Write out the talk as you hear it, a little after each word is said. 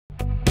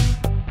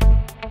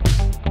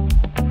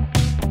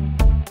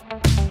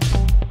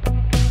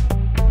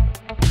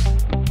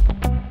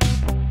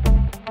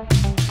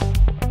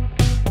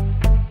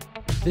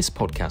This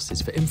podcast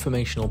is for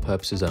informational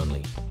purposes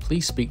only.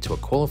 Please speak to a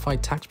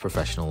qualified tax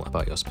professional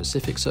about your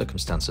specific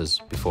circumstances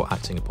before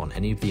acting upon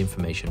any of the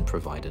information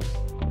provided.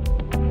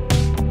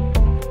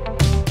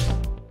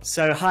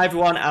 So hi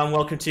everyone and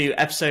welcome to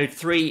episode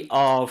 3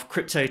 of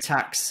Crypto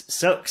Tax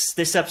Sucks.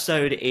 This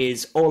episode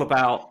is all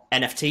about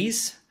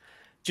NFTs.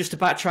 Just to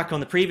backtrack on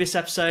the previous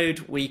episode,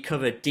 we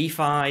covered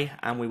DeFi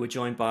and we were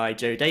joined by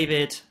Joe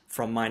David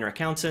from Minor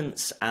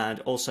Accountants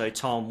and also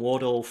Tom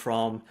Wardle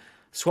from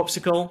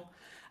Swapsicle.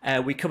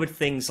 We covered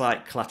things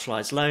like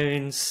collateralized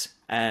loans,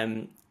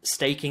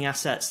 staking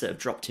assets that have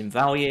dropped in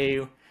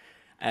value.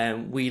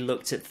 We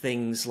looked at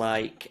things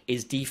like,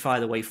 is DeFi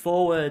the way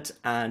forward,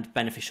 and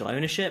beneficial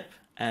ownership.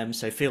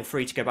 So feel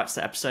free to go back to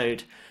the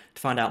episode to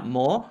find out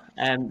more.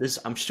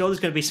 I'm sure there's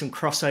going to be some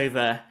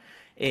crossover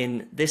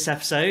in this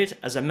episode.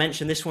 As I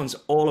mentioned, this one's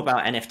all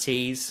about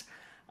NFTs,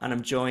 and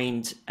I'm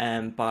joined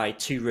by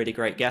two really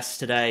great guests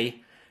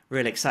today.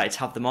 Really excited to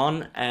have them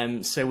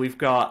on. So we've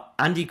got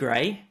Andy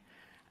Gray,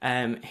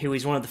 who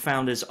is one of the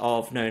founders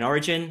of Known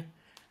Origin,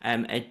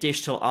 a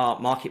digital art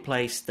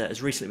marketplace that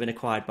has recently been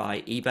acquired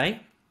by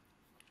eBay.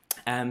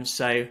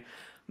 So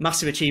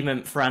massive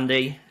achievement for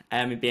Andy,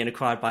 being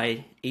acquired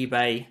by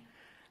eBay,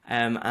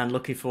 and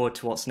looking forward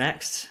to what's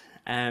next.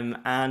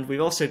 And we've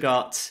also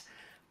got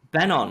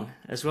Ben on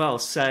as well.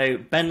 So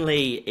Ben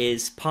Lee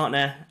is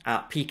partner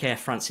at PKF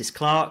Francis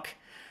Clark.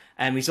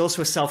 He's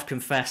also a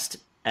self-confessed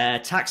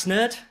tax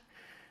nerd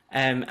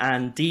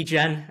and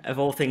degen of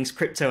all things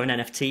crypto and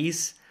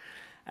NFTs.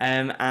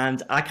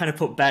 And I kind of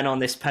put Ben on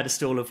this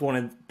pedestal of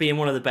being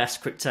one of the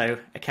best crypto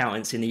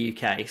accountants in the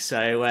UK.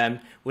 So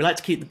we like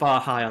to keep the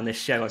bar high on this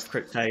show of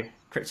crypto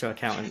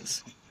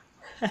accountants.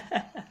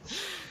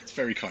 It's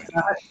very kind.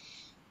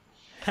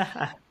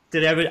 I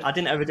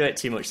didn't ever do it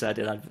too much there,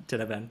 did I,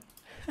 Ben?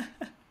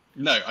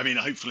 No, I mean,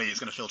 hopefully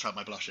it's going to filter out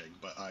my blushing,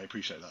 but I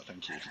appreciate that.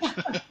 Thank you.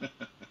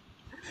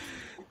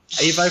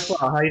 Are you both well?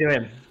 How are you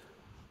doing?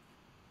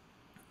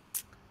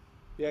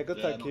 Yeah, good,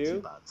 thank not you. Too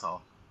bad, Tar.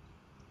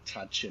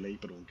 Tad chilly,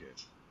 but all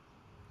good.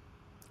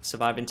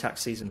 Surviving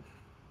tax season.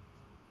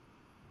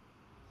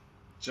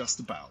 Just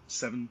about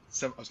seven.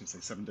 I was going to say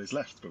 7 days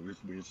left, but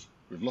we've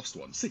lost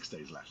one. 6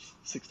 days left.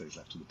 6 days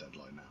left to the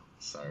deadline now.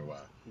 So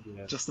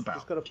Yeah. just about.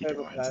 Just got to pay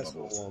keeping our heads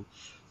above personal water.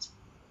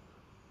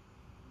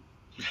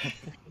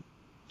 one.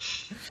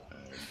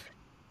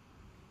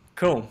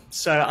 Cool.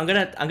 So I'm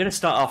gonna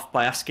start off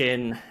by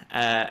asking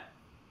a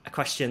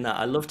question that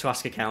I love to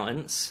ask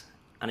accountants,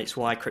 and it's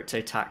why crypto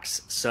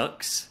tax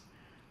sucks.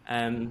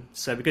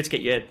 So it'd be good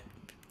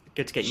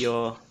to get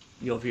your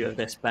view of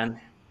this, Ben.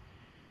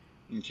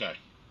 Okay.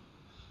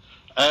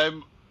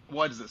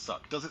 Why does it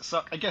suck? Does it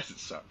suck? I guess it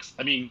sucks.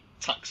 I mean,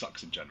 tax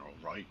sucks in general,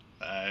 right?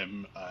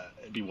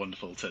 It'd be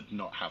wonderful to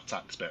not have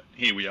tax, but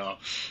here we are.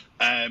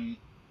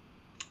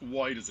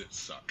 Why does it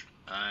suck?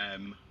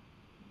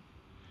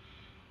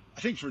 I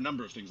think for a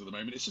number of things at the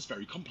moment, it's just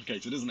very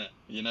complicated, isn't it?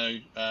 You know,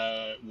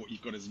 what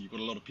you've got is you've got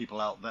a lot of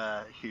people out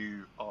there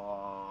who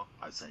are,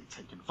 I'd say,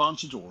 taking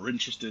advantage or are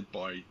interested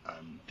by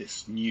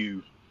this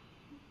new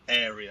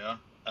area,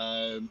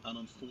 and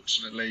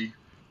unfortunately,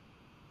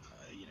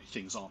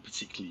 things aren't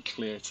particularly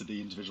clear to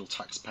the individual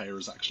taxpayer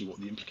as actually what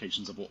the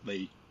implications of what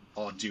they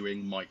are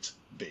doing might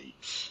be.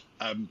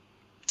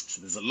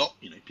 So there's a lot,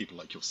 people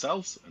like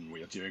yourselves, and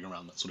we are doing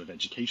around that sort of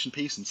education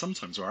piece, and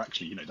sometimes we're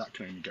actually, that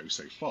can only go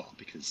so far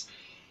because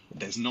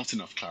there's not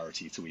enough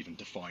clarity to even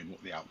define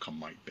what the outcome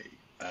might be.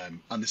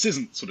 And this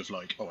isn't sort of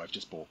like, oh, I've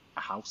just bought a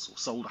house or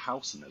sold a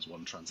house and there's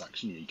one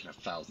transaction. You can have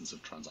thousands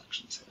of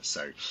transactions here.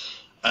 So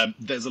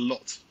there's a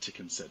lot to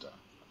consider,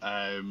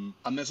 and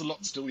there's a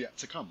lot still yet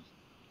to come.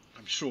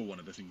 I'm sure one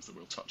of the things that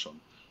we'll touch on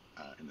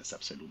in this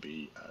episode will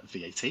be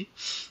VAT.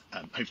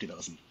 Hopefully that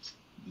doesn't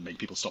make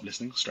people stop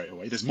listening straight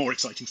away. There's more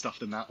exciting stuff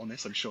than that on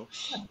this, I'm sure.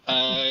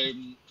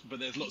 But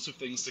there's lots of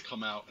things to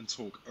come out and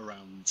talk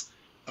around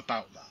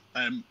about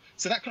that.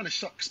 So that kind of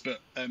sucks, but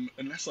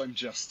unless I'm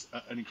just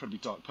an incredibly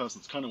dark person,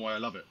 it's kind of why I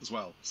love it as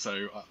well.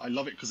 So I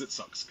love it because it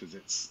sucks, because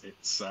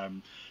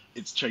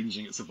it's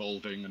changing, it's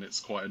evolving, and it's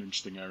quite an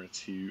interesting area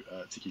to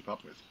keep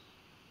up with.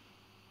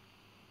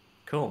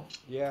 Cool.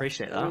 Yeah,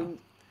 appreciate that.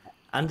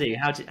 Andy,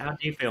 how do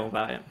you feel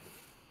about it?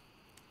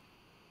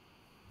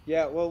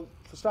 Yeah, well,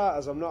 for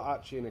starters, I'm not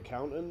actually an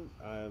accountant.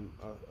 I'm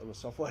a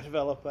software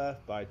developer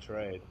by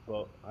trade,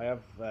 but I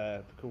have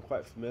become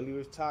quite familiar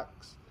with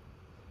tax.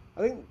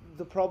 I think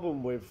the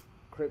problem with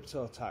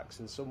crypto tax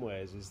in some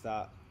ways is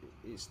that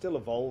it's still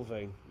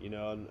evolving,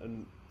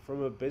 and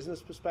from a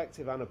business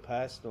perspective and a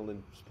personal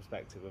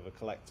perspective of a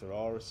collector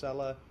or a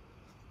seller,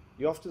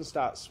 you often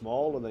start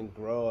small and then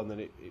grow, and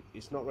then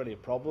it's not really a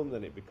problem,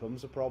 then it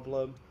becomes a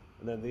problem,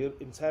 and then the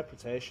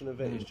interpretation of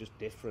it is just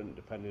different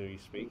depending on who you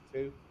speak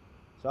to.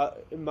 So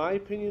in my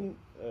opinion,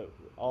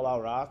 all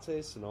our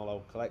artists and all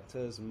our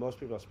collectors and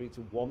most people I speak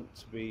to want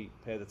to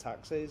pay the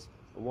taxes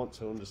and want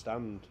to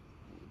understand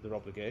their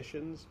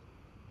obligations,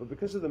 but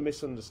because of the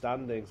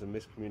misunderstandings and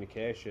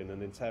miscommunication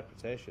and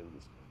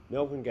interpretations,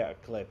 no one can get a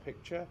clear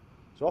picture.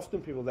 So often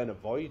people then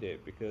avoid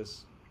it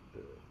because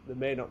they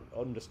may not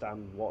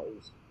understand what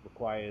is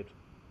required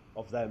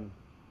of them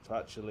to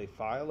actually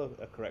file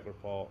a correct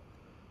report.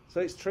 So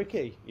it's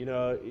tricky,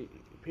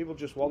 people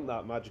just want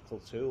that magical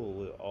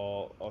tool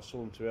or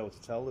someone to be able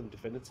to tell them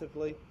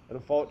definitively, and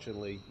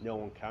unfortunately, no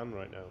one can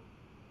right now.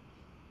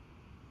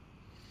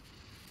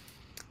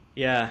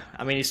 Yeah,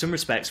 I mean, in some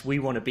respects, we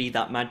want to be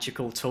that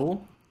magical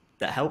tool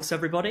that helps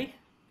everybody,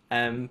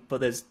 but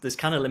there's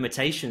kind of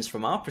limitations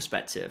from our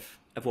perspective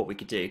of what we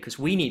could do, because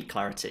we need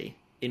clarity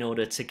in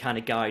order to kind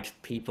of guide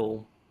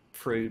people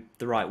through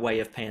the right way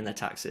of paying their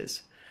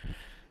taxes.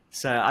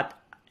 So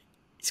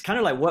it's kind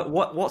of like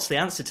what's the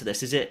answer to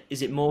this? Is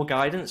it more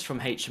guidance from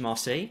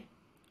HMRC,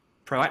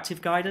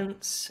 proactive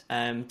guidance?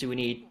 Do we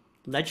need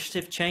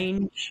legislative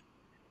change?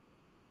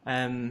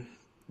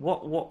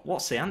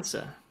 What's the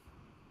answer?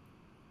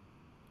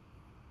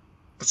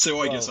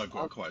 So I guess I've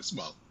got quite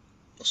well.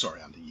 Oh,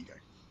 sorry, Andy, you go.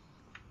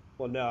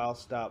 Well, no, I'll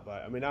start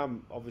by. I mean,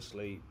 I'm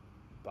obviously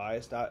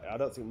biased. I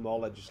don't think more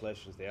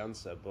legislation is the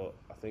answer, but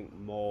I think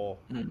more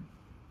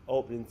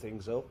opening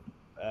things up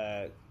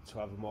to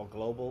have a more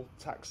global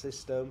tax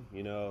system.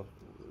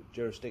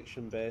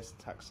 Jurisdiction-based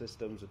tax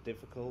systems are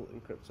difficult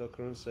in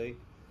cryptocurrency,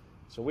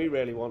 so we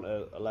really want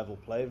a level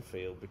playing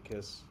field,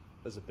 because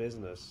as a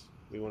business,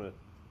 we want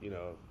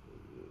to,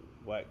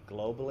 work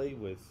globally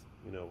with,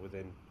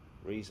 within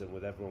reason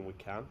with everyone we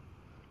can.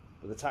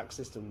 But the tax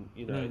system,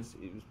 it was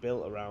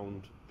built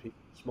around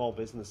small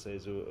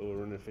businesses who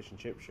are an efficient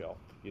chip shop,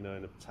 in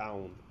a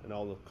town, and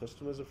all the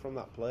customers are from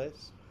that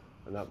place,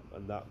 and that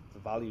the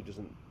value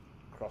doesn't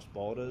cross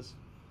borders.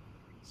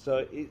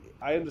 So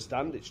I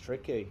understand it's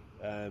tricky,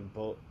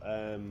 but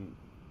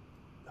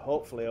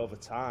hopefully over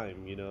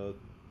time,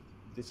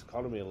 this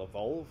economy will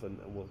evolve and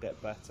we'll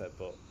get better.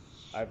 But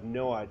I have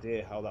no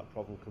idea how that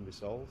problem can be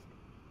solved.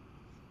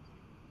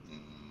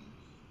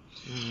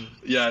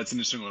 Yeah, it's an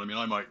interesting one. I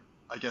mean,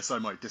 I guess I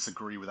might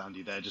disagree with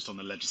Andy there, just on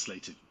the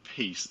legislative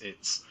piece.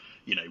 It's,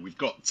 we've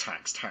got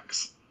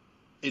tax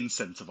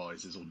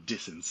incentivizes or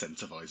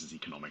disincentivizes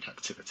economic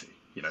activity.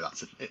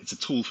 It's a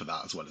tool for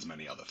that as well as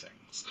many other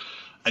things.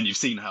 And you've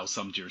seen how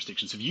some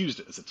jurisdictions have used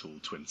it as a tool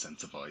to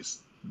incentivize,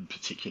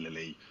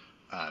 particularly,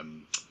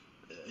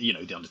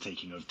 the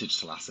undertaking of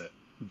digital asset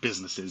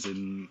businesses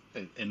in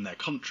their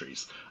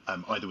countries,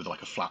 either with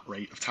like a flat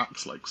rate of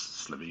tax, like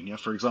Slovenia,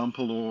 for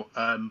example, or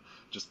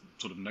just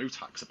sort of no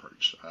tax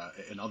approach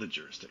in other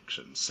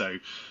jurisdictions. So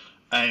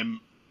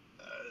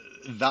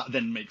that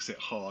then makes it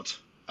hard,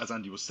 as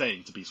Andy was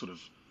saying, to be sort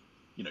of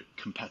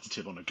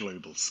competitive on a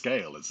global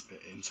scale as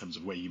in terms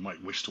of where you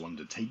might wish to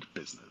undertake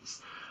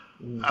business.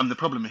 And the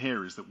problem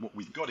here is that what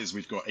we've got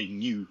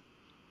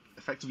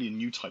effectively a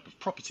new type of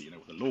property.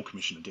 What the Law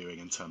Commission are doing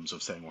in terms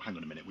of saying, well, hang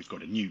on a minute, we've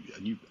got a new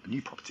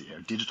property here,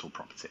 digital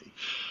property,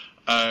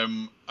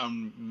 and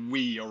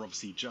we are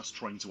obviously just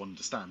trying to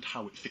understand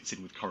how it fits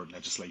in with current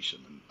legislation.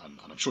 And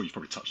I'm sure you've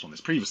probably touched on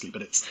this previously,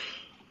 but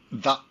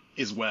that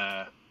is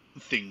where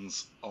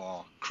things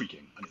are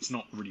creaking, and it's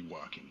not really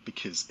working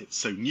because it's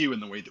so new, in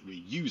the way that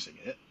we're using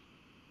it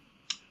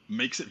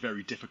makes it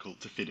very difficult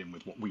to fit in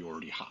with what we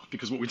already have.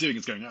 Because what we're doing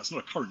is going, it's not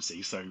a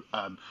currency, so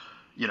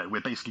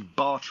we're basically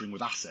bartering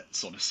with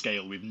assets on a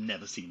scale we've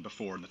never seen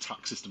before, and the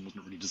tax system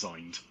wasn't really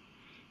designed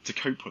to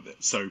cope with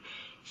it. So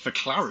for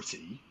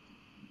clarity,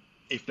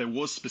 if there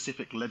was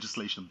specific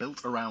legislation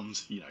built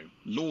around,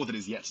 law that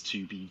is yet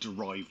to be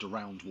derived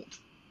around what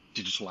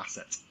digital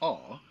assets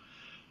are,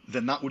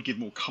 then that would give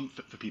more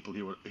comfort for people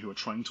who are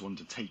trying to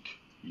undertake,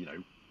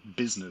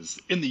 business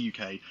in the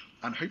UK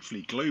and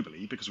hopefully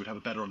globally, because we'd have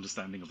a better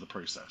understanding of the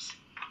process.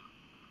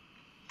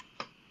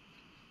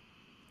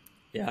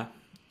 Yeah,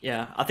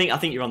 I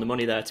think you're on the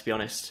money there, to be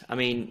honest. I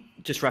mean,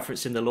 just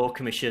referencing the Law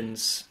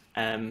Commission's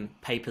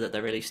paper that they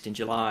released in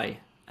July,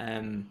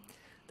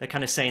 they're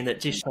kind of saying that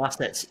digital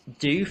assets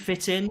do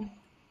fit in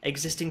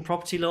existing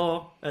property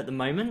law at the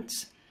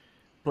moment,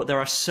 but there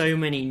are so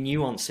many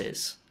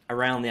nuances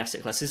around the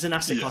asset class. It's an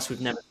asset class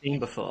we've never seen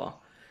before,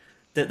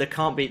 that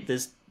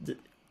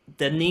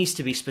there needs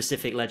to be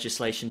specific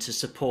legislation to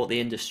support the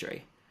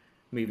industry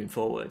moving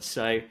forward.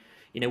 So,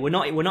 we're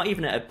not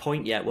even at a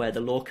point yet where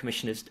the Law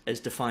Commission has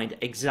defined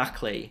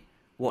exactly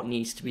what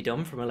needs to be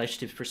done from a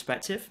legislative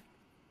perspective,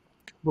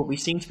 but we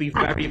seem to be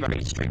very,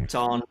 very strict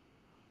on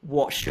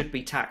what should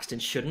be taxed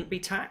and shouldn't be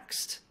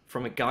taxed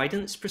from a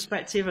guidance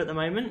perspective at the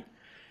moment,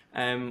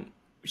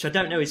 which I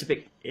don't know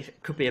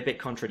it could be a bit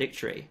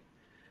contradictory.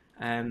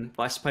 But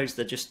I suppose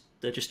they're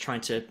just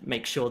trying to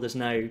make sure there's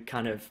no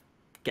kind of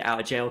get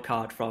out of jail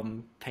card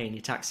from paying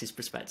your taxes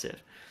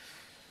perspective.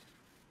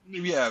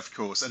 Yeah, of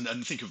course. And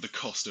think of the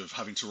cost of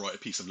having to write a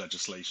piece of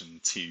legislation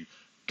to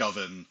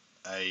govern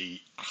a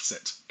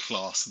asset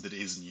class that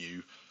is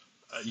new.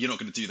 You're not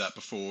going to do that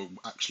before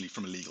actually,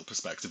 from a legal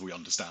perspective, we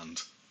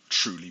understand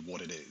truly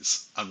what it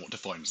is and what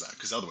defines that,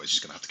 because otherwise you're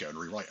just going to have to go and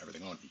rewrite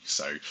everything, aren't you?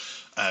 So,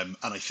 and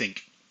I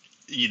think,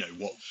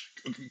 what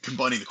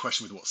combining the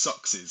question with what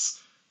sucks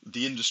is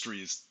the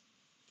industry is,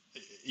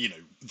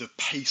 the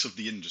pace of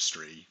the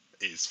industry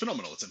is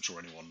phenomenal, as I'm sure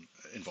anyone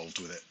involved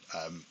with it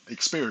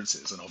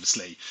experiences. And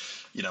obviously,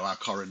 our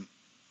current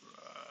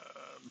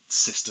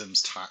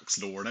systems,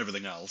 tax law and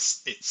everything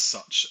else, it's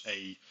such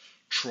a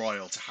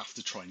trial to have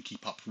to try and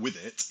keep up with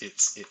it.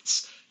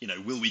 It's you know,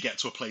 will we get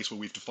to a place where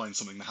we've defined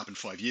something that happened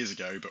 5 years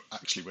ago, but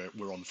actually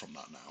we're on from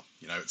that now.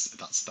 You know,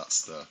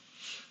 that's the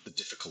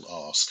difficult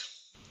ask.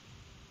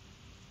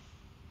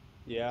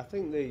 Yeah, I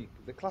think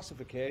the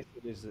classification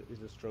is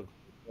a struggle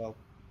as well.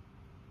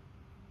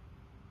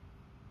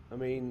 I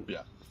mean,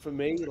 Yeah, for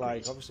me,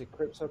 like agreed. obviously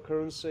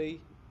cryptocurrency,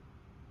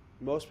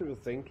 most people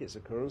think it's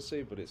a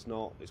currency, but it's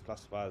not. It's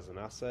classified as an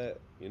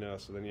asset, you know,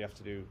 so then you have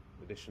to do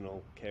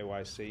additional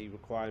KYC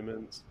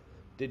requirements.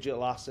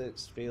 Digital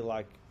assets feel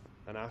like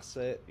an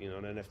asset, you know,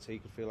 an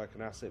NFT could feel like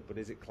an asset, but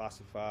is it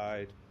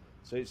classified?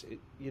 So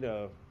you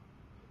know,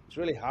 it's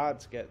really hard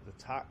to get the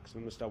tax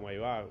and understand where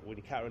you are when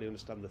you can't really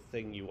understand the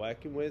thing you're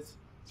working with.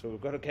 So we've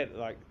got to get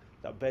like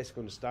that basic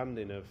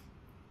understanding of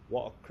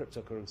what a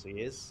cryptocurrency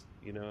is,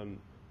 you know,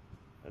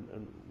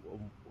 and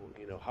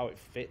you know how it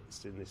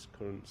fits in this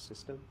current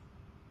system.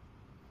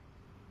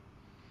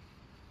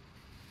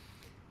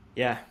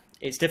 Yeah,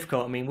 it's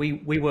difficult. I mean,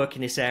 we work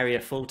in this area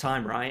full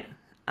time, right?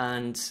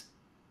 And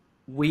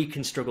we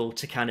can struggle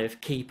to kind of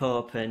keep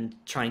up and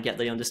try and get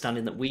the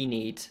understanding that we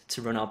need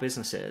to run our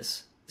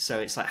businesses. So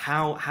it's like,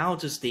 how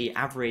does the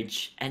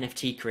average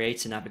NFT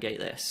creator navigate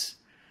this?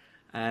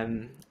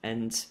 And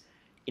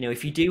you know,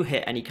 if you do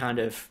hit any kind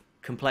of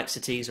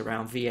complexities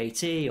around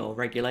VAT or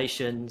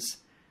regulations,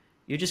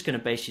 you're just going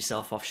to base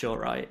yourself offshore,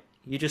 right?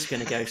 You're just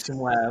going to go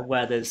somewhere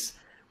where there's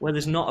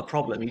not a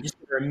problem. You just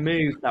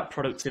remove that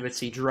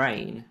productivity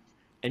drain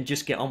and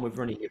just get on with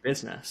running your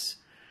business.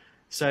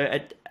 So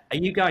are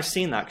you guys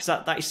seeing that?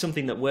 Because that is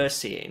something that we're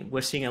seeing.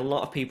 We're seeing a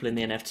lot of people in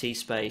the NFT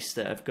space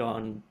that have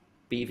gone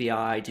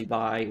BVI,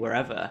 Dubai,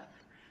 wherever,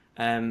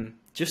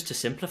 just to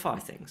simplify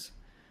things.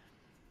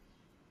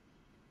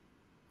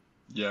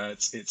 Yeah,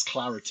 it's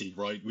clarity,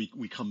 right?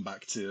 We come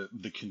back to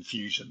the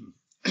confusion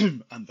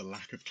and the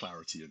lack of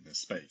clarity in this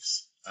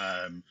space.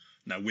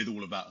 Now, with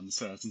all of that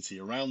uncertainty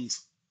around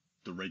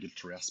the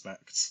regulatory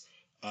aspects,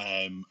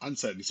 and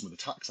certainly some of the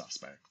tax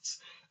aspects,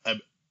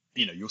 um,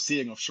 you know, you're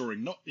seeing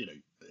offshoring not, you know,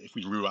 if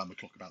we rewind the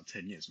clock about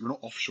 10 years, you're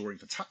not offshoring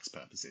for tax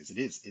purposes.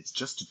 It's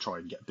just to try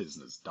and get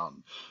business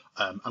done.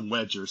 And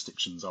where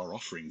jurisdictions are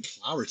offering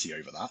clarity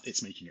over that,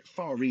 it's making it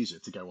far easier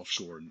to go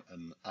offshore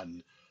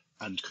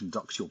and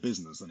conduct your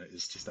business than it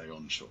is to stay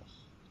onshore.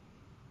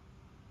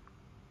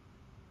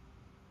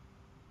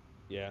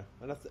 Yeah,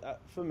 and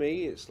for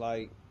me, it's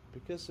like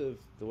because of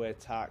the way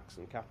tax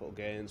and capital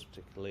gains,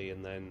 particularly,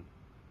 and then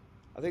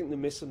I think the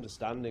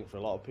misunderstanding for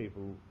a lot of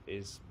people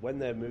is when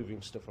they're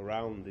moving stuff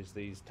around, is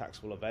these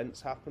taxable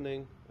events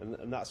happening,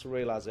 and that's a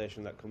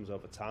realization that comes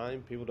over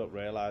time. People don't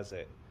realize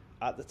it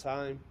at the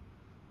time.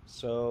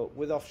 So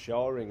with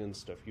offshoring and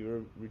stuff,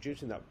 you're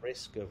reducing that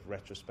risk of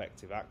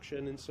retrospective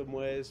action in some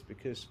ways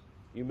because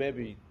you may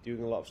be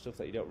doing a lot of stuff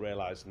that you don't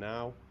realize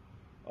now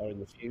or in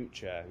the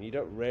future, and you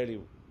don't really,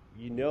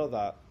 you know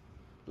that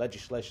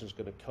legislation is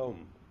going to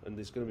come and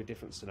there's going to be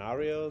different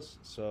scenarios.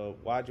 So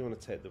why do you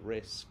want to take the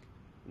risk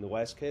in the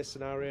worst case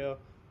scenario?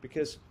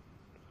 Because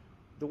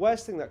the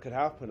worst thing that could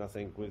happen, I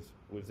think, with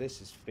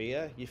this is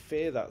fear. You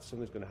fear that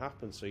something's going to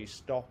happen, so you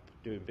stop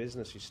doing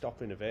business, you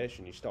stop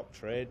innovation, you stop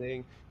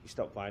trading, you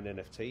stop buying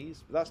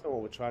NFTs. But that's not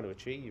what we're trying to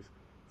achieve.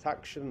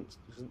 Tax shouldn't,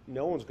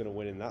 no one's going to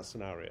win in that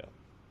scenario.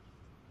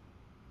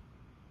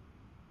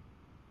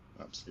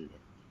 Absolutely.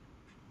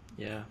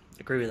 Yeah,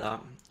 agree with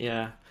that.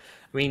 Yeah,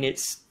 I mean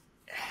it's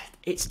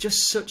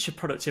just such a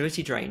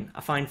productivity drain.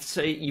 I find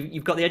so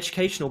you've got the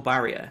educational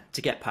barrier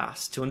to get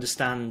past to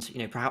understand, you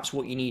know, perhaps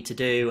what you need to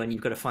do, and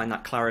you've got to find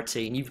that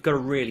clarity, and you've got to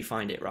really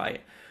find it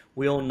right.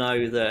 We all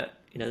know that,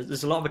 you know,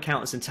 there's a lot of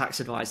accountants and tax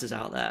advisors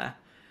out there,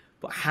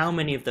 but how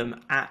many of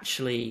them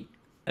actually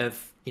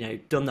have, you know,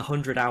 done the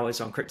 100 hours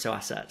on crypto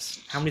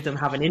assets? How many of them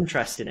have an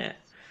interest in it?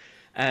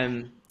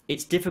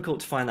 It's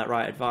difficult to find that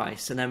right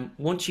advice, and then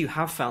once you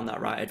have found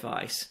that right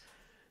advice,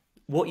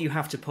 what you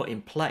have to put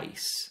in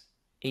place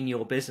in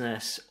your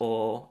business,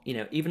 or, you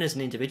know, even as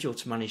an individual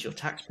to manage your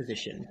tax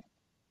position,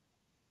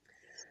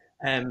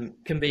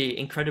 can be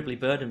incredibly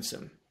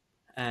burdensome.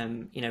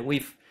 You know,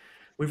 we've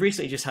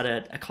recently just had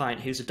a client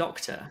who's a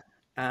doctor,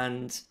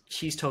 and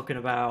she's talking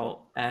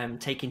about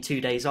taking 2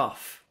 days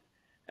off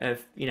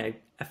of, you know,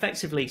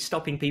 effectively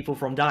stopping people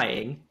from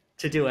dying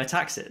to do her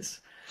taxes.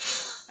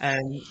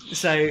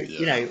 So,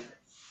 you Yeah. know,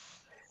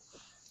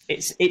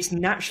 it's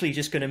naturally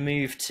just going to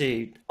move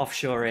to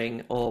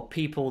offshoring, or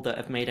people that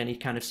have made any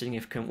kind of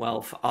significant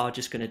wealth are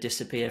just going to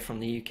disappear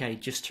from the UK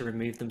just to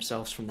remove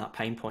themselves from that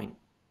pain point,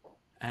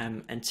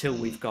 until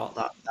we've got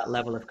that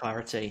level of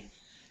clarity,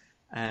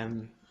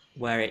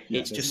 where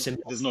Yeah, it's just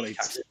simple there's not a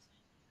taxes.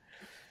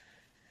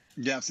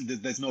 Yeah, absolutely.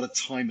 There's not a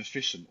time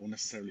efficient or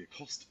necessarily a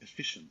cost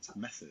efficient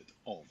method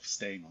of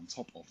staying on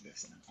top of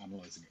this and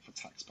analysing it for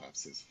tax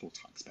purposes for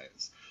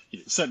taxpayers. You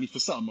know, certainly for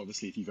some,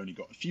 obviously, if you've only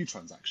got a few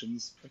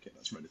transactions, okay,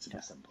 that's relatively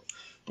Yeah. simple.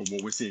 But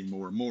what we're seeing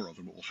more and more of,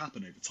 and what will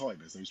happen over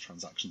time, is those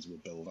transactions will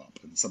build up,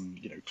 and some,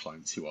 you know,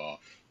 clients who are,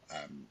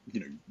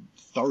 you know,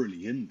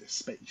 thoroughly in this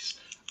space,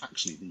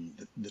 actually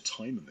the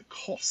time and the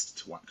cost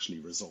to actually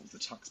resolve the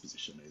tax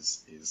position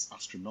is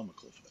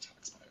astronomical for the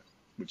taxpayer,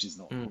 which is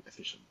not Mm.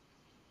 efficient.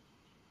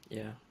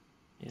 Yeah,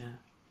 yeah.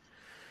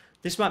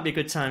 This might be a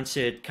good time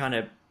to kind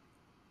of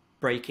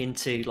break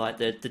into like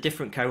the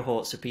different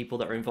cohorts of people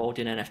that are involved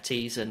in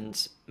NFTs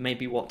and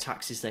maybe what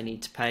taxes they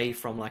need to pay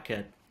from like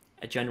a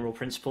general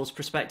principles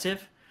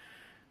perspective.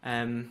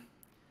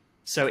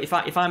 So if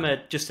I'm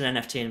just an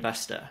NFT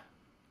investor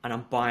and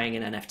I'm buying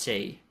an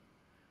NFT,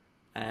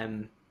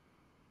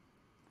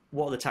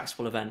 what are the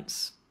taxable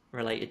events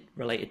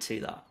related to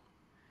that?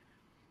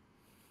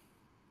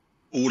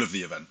 All of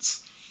the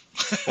events.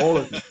 All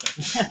of them.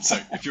 So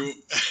if you're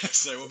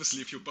so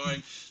obviously if you're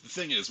buying, the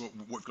thing is what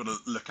we've got to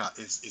look at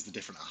is the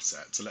different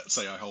assets. So let's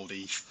say I hold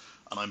ETH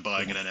and I'm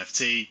buying an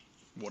NFT.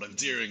 What I'm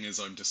doing is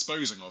I'm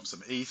disposing of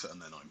some ETH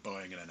and then I'm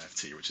buying an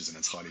NFT, which is an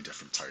entirely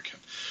different token.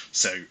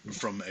 So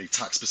from a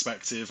tax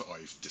perspective,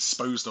 I've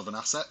disposed of an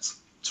asset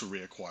to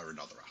reacquire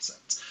another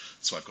asset.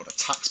 So I've got a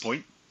tax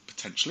point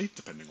potentially,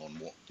 depending on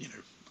what,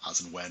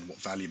 as and when, what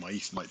value my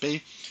ETH might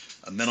be,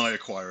 and then I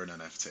acquire an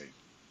NFT.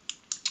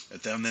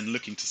 And then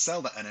looking to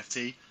sell that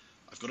NFT,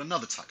 I've got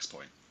another tax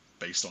point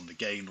based on the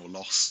gain or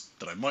loss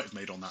that I might have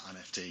made on that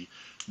NFT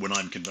when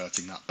I'm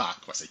converting that back.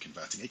 I say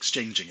converting,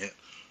 exchanging it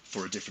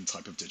for a different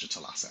type of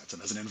digital asset.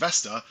 And as an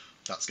investor,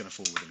 that's going to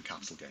fall within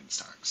capital gains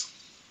tax.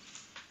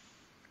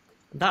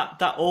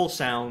 That all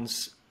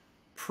sounds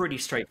pretty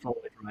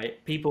straightforward,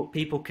 right? People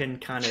can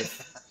kind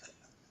of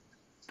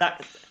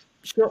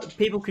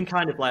people can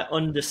kind of like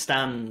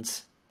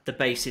understand the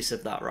basis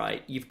of that,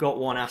 right? You've got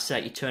one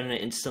asset, you're turning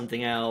it into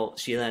something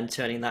else, you're then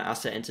turning that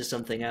asset into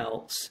something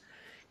else.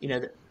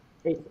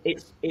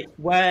 It's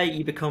where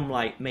you become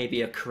like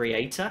maybe a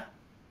creator,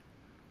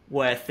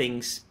 where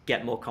things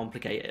get more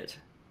complicated.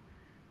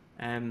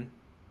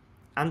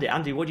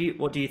 Andy, what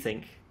do you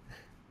think?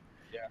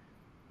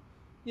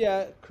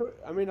 Yeah.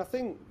 I mean, I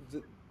think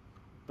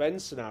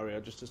Ben's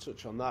scenario, just to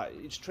touch on that,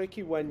 it's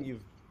tricky when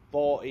you've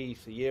bought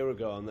ETH a year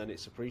ago and then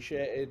it's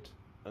appreciated,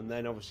 and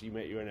then obviously you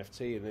make your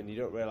NFT and then you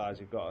don't realize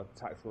you've got a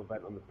taxable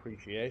event on the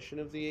appreciation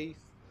of the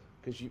ETH,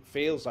 because it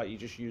feels like you're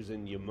just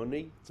using your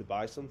money to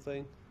buy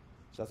something.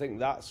 So I think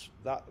that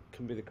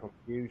can be the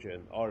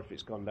confusion, or if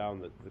it's gone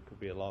down, that there could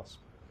be a loss.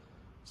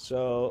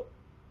 So,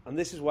 and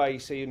this is why you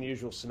see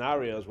unusual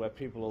scenarios where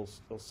people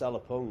will sell a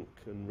punk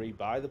and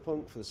rebuy the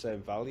punk for the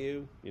same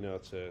value,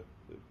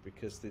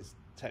 because there's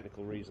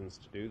technical reasons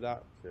to do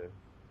that,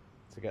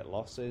 to get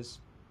losses.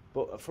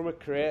 But from a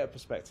creator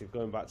perspective,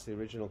 going back to the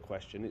original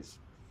question,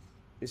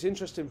 it's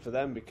interesting for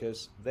them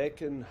because they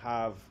can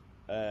have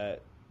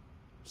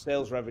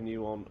sales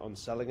revenue on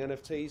selling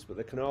NFTs, but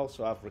they can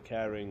also have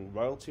recurring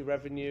royalty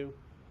revenue.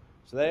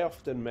 So they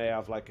often may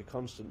have like a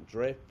constant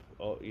drip,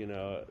 or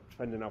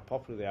depending on how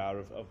popular they are,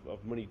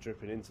 of money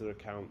dripping into their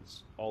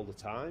accounts all the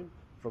time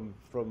from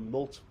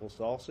multiple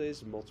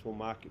sources, multiple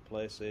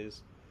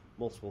marketplaces,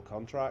 multiple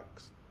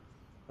contracts.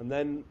 And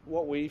then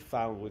what we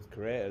found with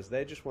creators,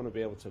 they just want to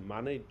be able to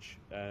manage.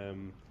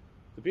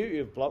 The beauty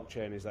of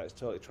blockchain is that it's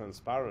totally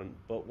transparent,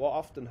 but what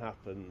often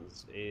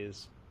happens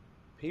is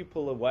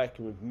people are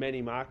working with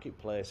many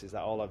marketplaces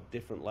that all have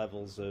different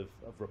levels of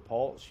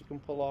reports you can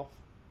pull off.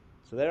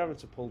 So they're having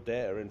to pull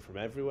data in from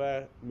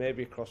everywhere,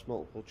 maybe across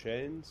multiple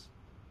chains.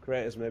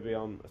 Creators may be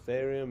on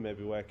Ethereum,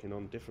 maybe working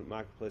on different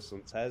marketplaces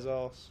on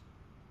Tezos,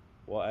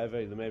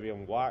 whatever. They may be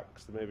on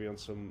Wax, they may be on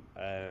some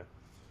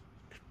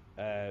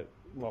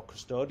more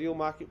custodial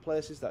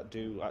marketplaces that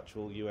do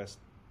actual US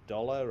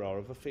dollar or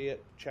other fiat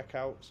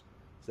checkouts.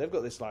 So they've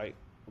got this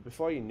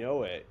before you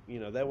know it,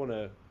 they want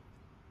to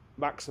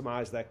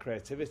maximize their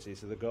creativity,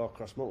 so they go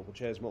across multiple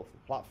chains, multiple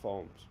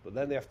platforms, but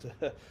then they have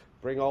to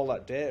bring all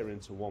that data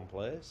into one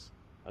place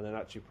and then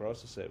actually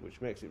process it,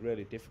 which makes it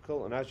really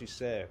difficult. And as you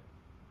say,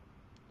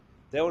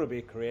 they want to be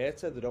a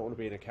creator, they don't want to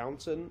be an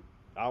accountant.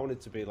 I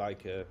wanted to be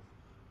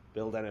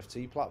build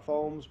NFT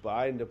platforms, but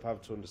I end up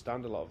having to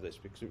understand a lot of this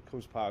because it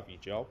becomes part of your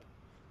job.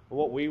 And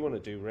what we want to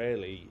do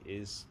really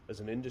is, as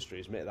an industry,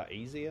 is make that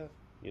easier,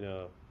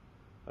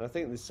 And I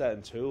think there's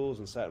certain tools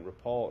and certain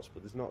reports,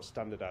 but there's not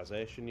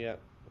standardization yet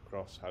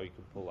across how you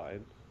can pull that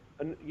in.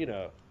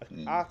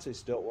 And,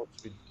 artists don't want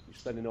to be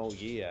spending all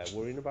year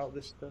worrying about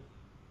this stuff.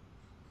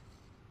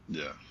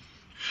 Yeah.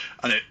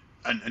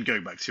 And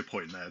going back to your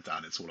point there,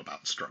 Dan, it's all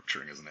about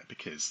structuring, isn't it?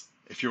 Because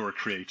if you're a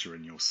creator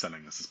and you're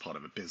selling this as part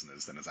of a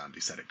business, then as Andy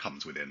said, it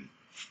comes within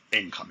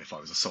income. If I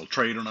was a sole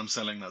trader and I'm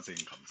selling, that's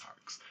income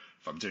tax.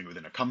 If I'm doing it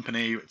within a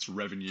company, it's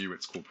revenue,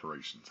 it's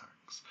corporation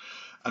tax.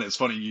 And it's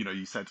funny,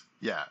 you said,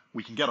 yeah,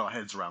 we can get our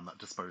heads around that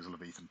disposal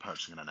of ETH and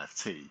purchasing an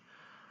NFT.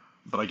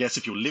 But I guess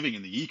if you're living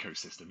in the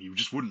ecosystem, you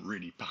just wouldn't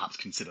really perhaps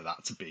consider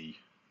that to be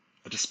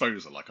a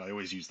disposal. I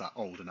always use that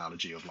old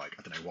analogy of I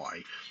don't know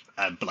why,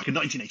 but like a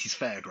 1980s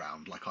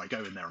fairground, I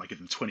go in there and I give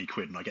them 20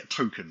 quid and I get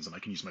tokens and I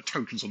can use my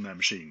tokens on their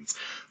machines.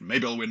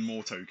 Maybe I'll win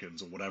more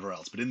tokens or whatever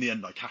else, but in the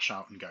end I cash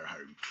out and go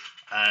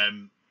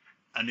home.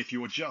 And if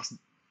you're just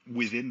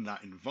within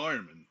that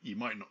environment, you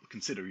might not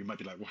consider, you might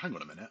be like, well, hang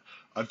on a minute,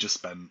 I've just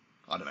spent,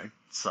 I don't know,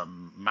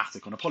 some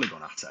Matic on a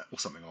Polygon asset or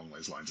something along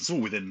those lines. It's all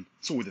within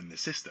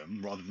this system,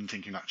 rather than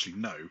thinking, actually,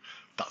 no,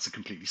 that's a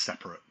completely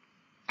separate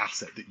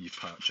asset that you've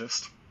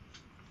purchased.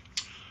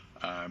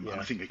 And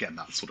I think again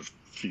that sort of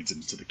feeds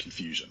into the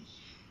confusion.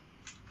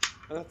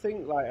 And I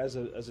think, like, as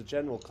a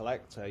general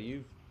collector,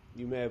 you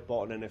may have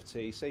bought an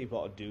NFT. Say you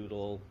bought a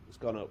doodle, it's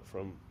gone up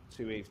from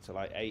 2 ETH to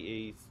like 8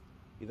 ETH.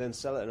 You then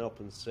sell it in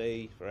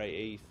OpenSea for 8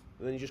 ETH,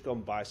 and then you just go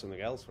and buy something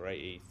else for 8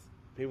 ETH.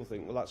 People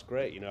think, well, that's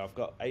great. I've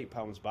got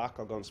 £8 back.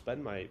 I'll go and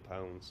spend my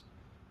 £8,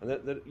 and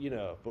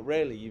but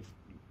really,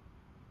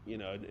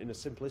 in a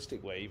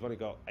simplistic way, you've only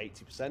got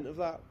 80% of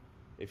that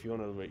if you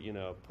want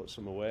to, put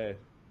some away.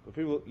 But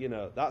people,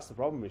 that's the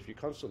problem. If you're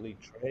constantly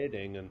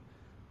trading and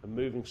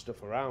moving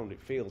stuff around,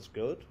 it feels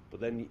good, but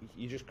then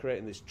you're just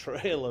creating this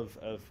trail of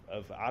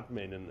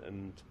admin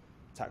and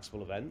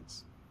taxable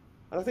events.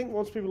 And I think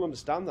once people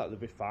understand that, they'll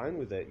be fine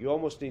with it. You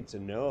almost need to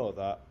know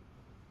that,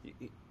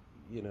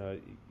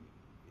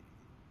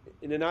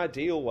 in an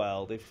ideal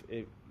world, if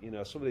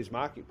some of these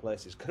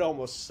marketplaces could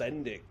almost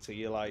send it to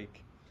your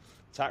like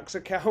tax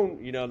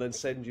account, and then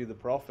send you the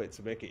profit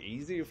to make it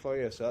easier for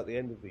you. So at the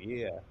end of the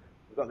year,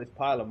 you've got this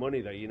pile of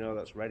money that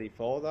that's ready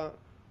for that.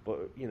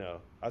 But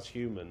as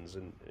humans,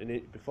 and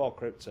before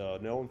crypto,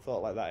 no one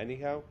thought like that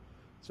anyhow.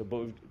 So,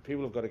 but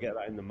people have got to get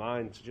that in the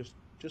mind to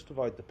just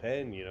avoid the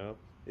pain.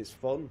 It's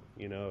fun,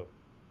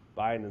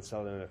 buying and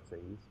selling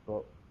NFTs,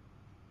 but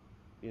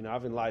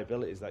having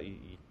liabilities that you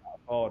can't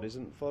afford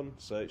isn't fun.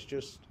 So it's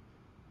just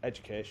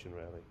education,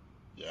 really.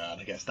 Yeah,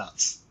 and I guess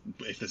that's,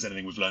 if there's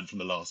anything we've learned from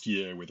the last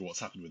year with what's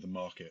happened with the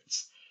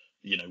markets,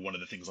 one of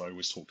the things I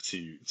always talk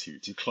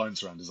to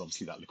clients around is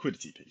obviously that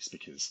liquidity piece,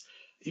 because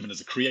even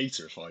as a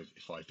creator,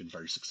 if I've been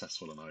very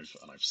successful and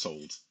I've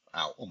sold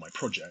out on my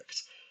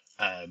project,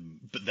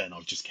 but then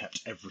I've just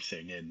kept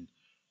everything in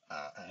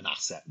an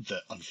asset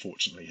that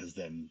unfortunately has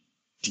then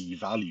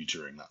devalued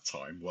during that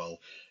time, well,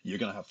 you're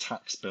going to have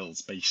tax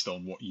bills based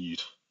on what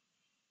you'd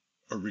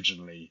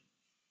originally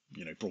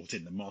brought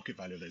in, the market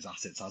value of those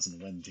assets as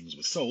and when things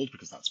were sold,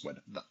 because that's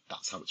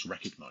how it's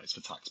recognized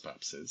for tax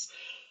purposes.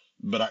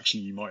 But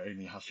actually, you might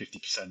only have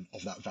 50%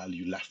 of that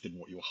value left in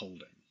what you're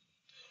holding.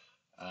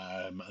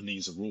 And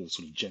these are all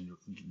sort of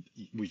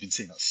we've been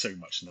seeing that so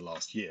much in the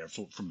last year,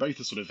 from both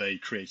a sort of a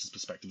creator's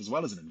perspective as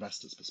well as an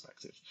investor's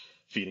perspective,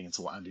 feeding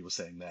into what Andy was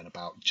saying then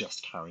about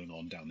just carrying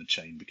on down the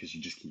chain because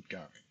you just keep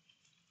going.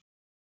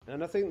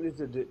 And I think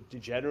there's a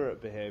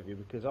degenerate behaviour,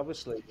 because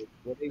obviously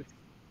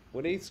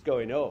when ETH's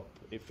going up,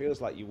 it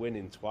feels like you're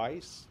winning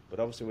twice,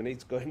 but obviously when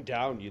ETH's going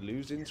down, you're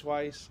losing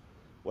twice.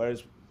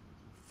 Whereas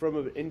from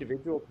an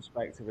individual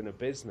perspective in a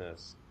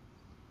business,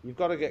 you've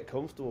got to get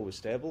comfortable with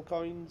stable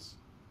coins,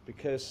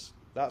 because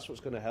that's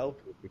what's going to help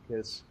you.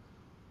 Because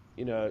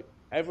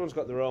everyone's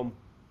got their own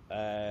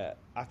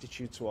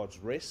attitude towards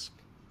risk,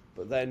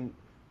 but then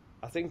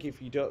I think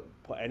if you don't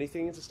put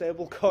anything into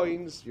stable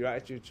coins, your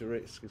attitude to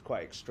risk is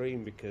quite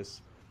extreme,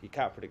 because you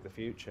can't predict the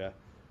future.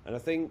 And I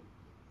think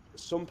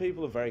some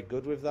people are very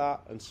good with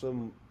that, and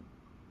some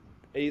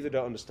either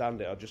don't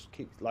understand it or just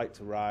like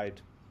to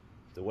ride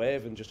the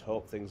wave and just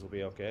hope things will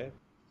be okay.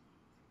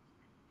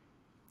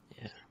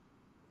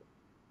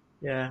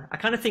 Yeah, I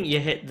kind of think you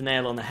hit the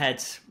nail on the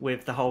head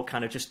with the whole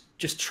kind of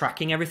just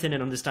tracking everything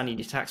and understanding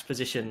your tax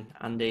position.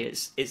 And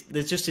there's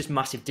just this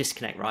massive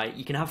disconnect, right?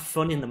 You can have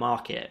fun in the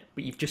market,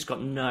 but you've just got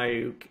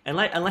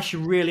unless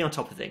you're really on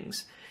top of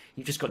things,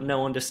 you've just got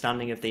no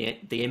understanding of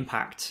the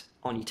impact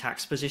on your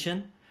tax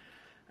position.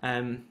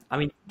 I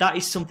mean, that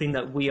is something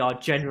that we are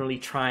generally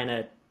trying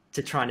to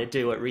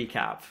do at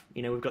Recap.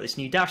 We've got this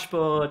new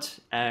dashboard,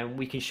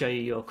 we can show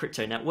you your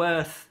crypto net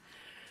worth,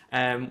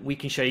 we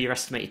can show you your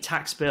estimated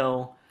tax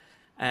bill.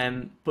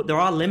 But there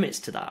are limits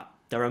to that.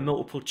 There are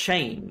multiple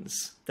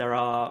chains. There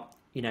are,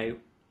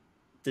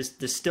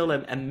 there's still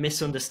a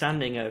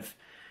misunderstanding of,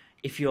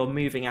 if you're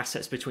moving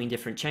assets between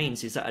different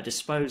chains, is that a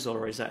disposal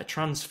or is that a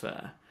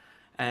transfer?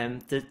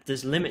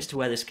 There's limits to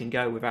where this can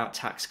go without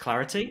tax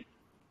clarity.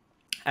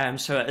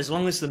 So as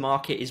long as the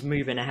market is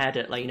moving ahead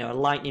at a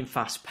lightning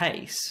fast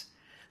pace,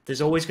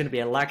 there's always going to be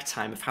a lag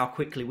time of how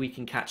quickly we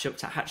can catch up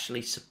to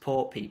actually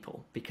support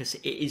people, because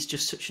it is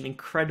just such an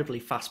incredibly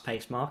fast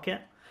paced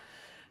market.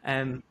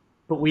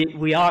 But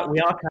we are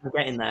kind of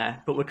getting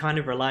there, but we're kind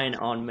of relying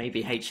on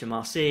maybe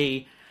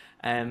HMRC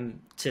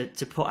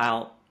to put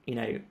out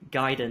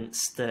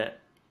guidance that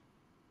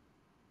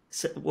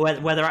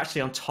where they're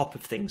actually on top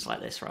of things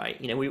like this, right?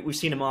 We've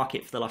seen a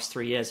market for the last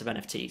 3 years of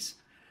NFTs,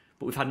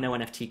 but we've had no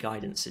NFT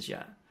guidance as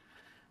yet.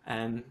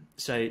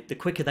 So the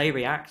quicker they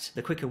react,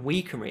 the quicker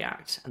we can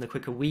react, and the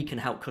quicker we can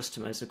help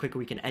customers, the quicker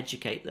we can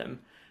educate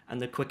them,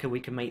 and the quicker we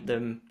can make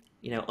them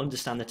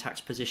understand the tax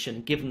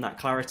position, give them that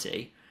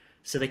clarity,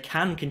 so they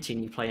can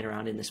continue playing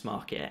around in this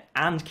market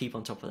and keep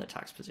on top of their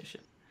tax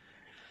position.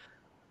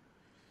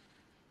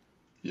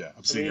 Yeah,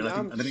 absolutely.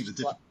 I think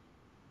the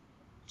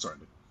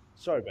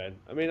Sorry, Ben.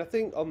 I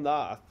think on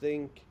that,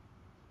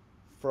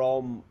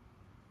 from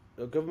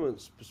a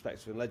government's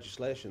perspective and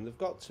legislation, they've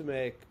got to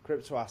make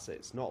crypto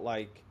assets not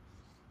like,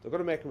 they've got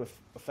to make them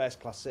a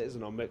first-class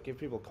citizen, or give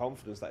people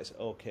confidence that it's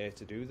okay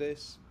to do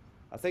this.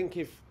 I think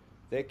if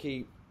they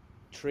keep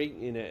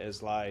treating it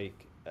as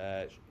like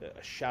a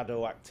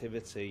shadow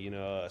activity,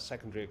 a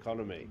secondary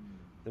economy,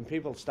 then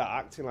people start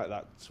acting like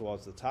that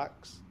towards the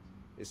tax.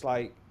 It's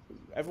like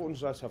everyone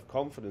has to have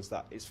confidence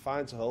that it's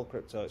fine to hold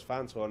crypto, it's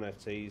fine to own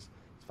NFTs,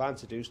 it's fine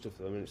to do stuff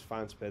with them, and it's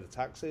fine to pay the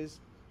taxes.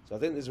 So I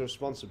think there's a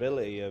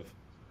responsibility of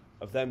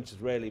them to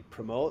really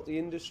promote the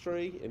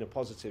industry in a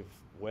positive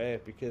way,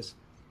 because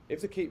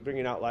if they keep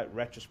bringing out like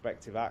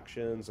retrospective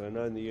actions, and I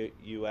know in the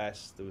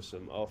US there was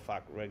some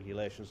OFAC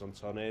regulations on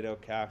Tornado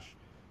Cash,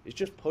 it's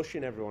just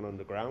pushing everyone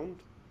underground.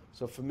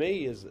 So for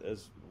me, as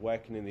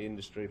working in the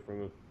industry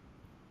from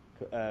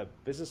a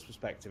business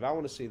perspective, I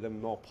want to see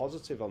them more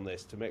positive on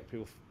this to make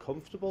people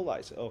comfortable that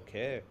it's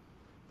okay.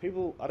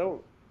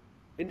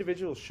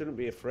 Individuals shouldn't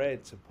be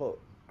afraid to put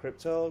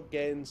crypto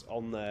gains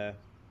on their,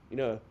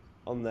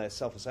 on their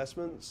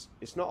self-assessments.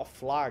 It's not a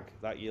flag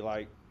that you're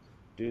like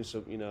doing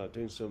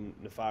some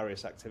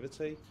nefarious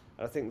activity.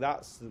 And I think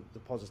that's the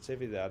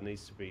positivity that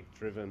needs to be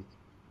driven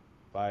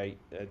by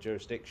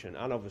jurisdiction,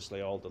 and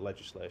obviously all the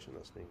legislation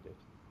that's needed.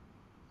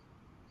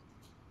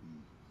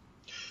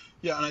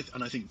 Yeah,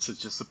 and I think to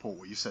just support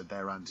what you said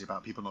there, Andy,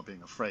 about people not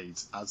being afraid,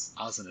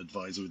 as an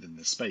advisor within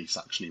this space,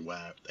 actually,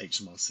 where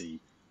HMRC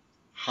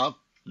have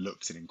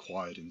looked and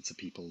inquired into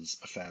people's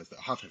affairs that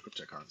have had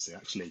cryptocurrency,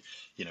 actually,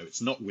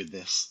 it's not with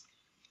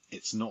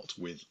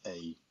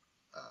a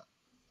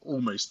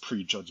almost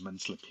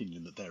prejudgmental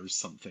opinion that there is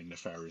something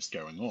nefarious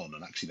going on,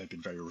 and actually they've been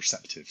very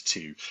receptive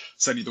to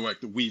certainly the work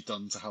that we've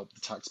done to help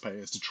the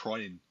taxpayers to try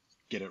and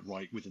get it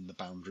right within the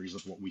boundaries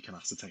of what we can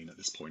ascertain at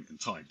this point in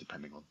time,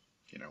 depending on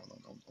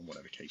on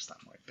whatever case that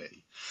might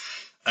be.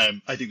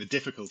 I think the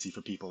difficulty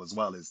for people as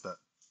well is that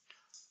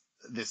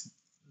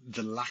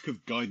the lack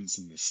of guidance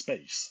in this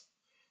space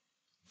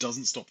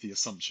doesn't stop the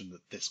assumption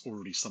that this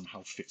already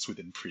somehow fits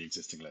within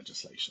pre-existing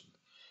legislation.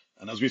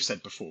 And as we've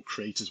said before,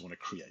 creators want to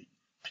create.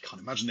 I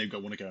can't imagine they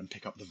want to go and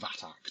pick up the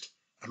VAT Act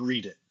and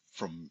read it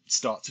from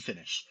start to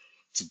finish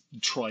to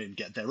try and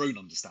get their own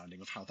understanding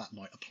of how that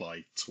might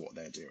apply to what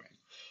they're doing.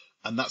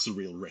 And that's a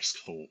real risk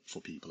for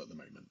people at the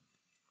moment.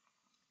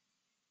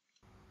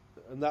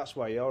 And that's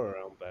why you're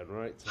around, Ben,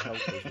 right? To help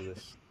us with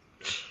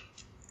this.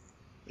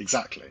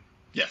 Exactly.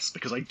 Yes,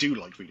 because I do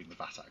like reading the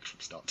VAT Act from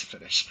start to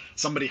finish.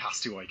 Somebody has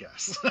to, I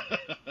guess. But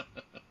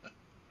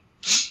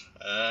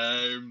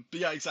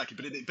yeah, exactly.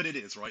 But it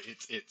is, right?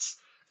 It's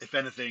if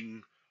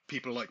anything,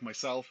 people like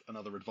myself and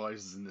other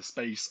advisors in this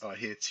space are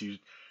here to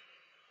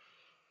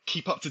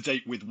keep up to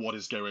date with what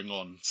is going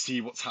on,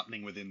 see what's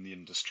happening within the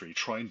industry,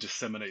 try and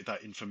disseminate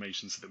that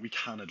information so that we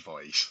can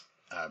advise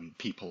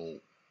people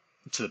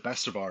to the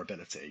best of our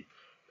ability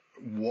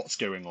what's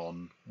going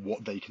on,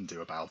 what they can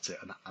do about it,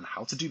 and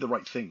how to do the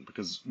right thing,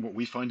 because what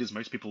we find is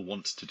most people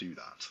want to do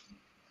that.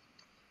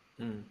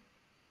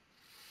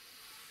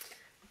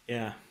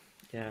 Yeah.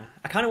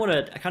 I kind of want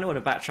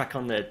to backtrack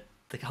on the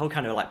whole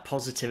kind of like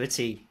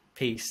positivity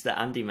piece that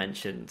Andy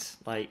mentioned.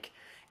 Like,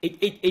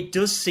 it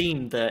does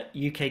seem that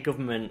UK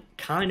government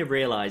kind of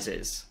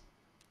realizes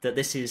that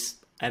this is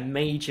a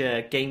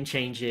major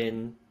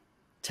game-changing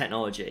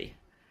technology,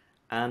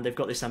 and they've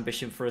got this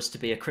ambition for us to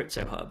be a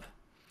crypto hub.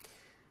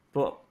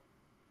 But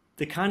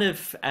the kind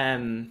of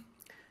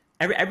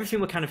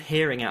everything we're kind of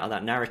hearing out of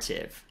that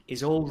narrative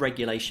is all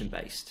regulation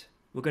based.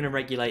 We're going to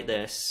regulate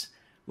this.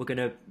 We're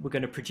going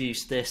to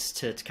produce this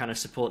to kind of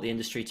support the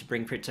industry to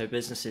bring crypto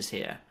businesses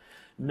here.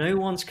 No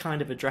one's kind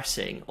of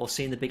addressing or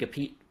seeing the bigger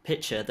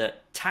picture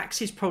that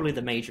tax is probably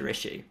the major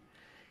issue.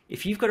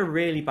 If you've got a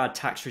really bad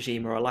tax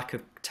regime or a lack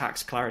of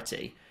tax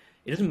clarity,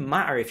 it doesn't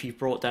matter if you've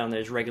brought down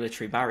those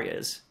regulatory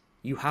barriers.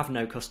 You have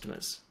no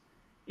customers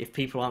if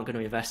people aren't going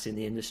to invest in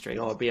the industry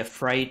or be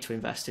afraid to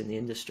invest in the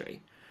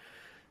industry.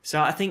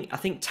 So I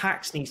think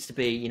tax needs to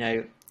be,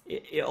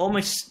 it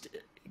almost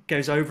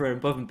goes over and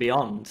above and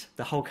beyond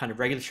the whole kind of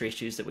regulatory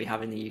issues that we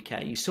have in the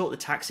UK. You sort the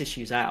tax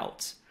issues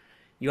out,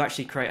 you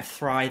actually create a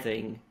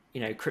thriving,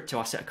 crypto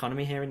asset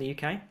economy here in the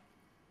UK.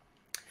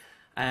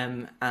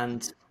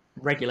 And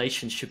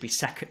regulations should be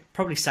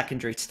probably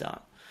secondary to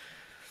that.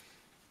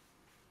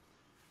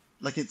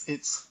 Like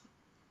it's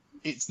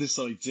this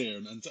idea,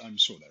 and I'm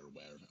sure they're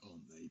aware of it,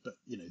 aren't they? But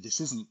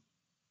this isn't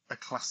a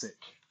classic,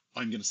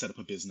 I'm going to set up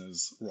a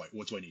business, right,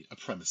 what do I need? A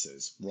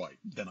premises, right,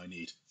 then I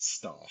need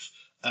staff.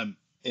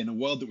 In a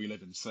world that we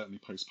live in, certainly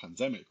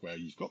post-pandemic, where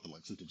you've got the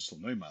likes of digital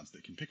nomads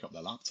that can pick up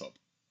their laptop,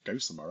 go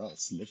somewhere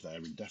else, live there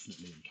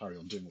indefinitely and carry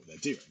on doing what they're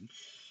doing,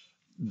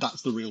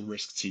 that's the real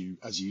risk to,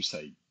 as you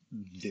say,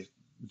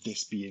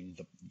 this being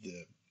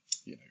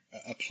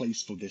a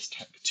place for this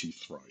tech to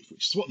thrive,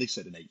 which is what they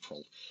said in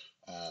April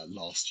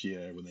last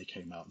year when they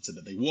came out and said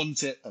that they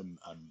want it. And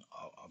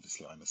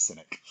obviously I'm a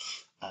cynic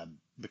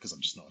because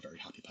I'm just not a very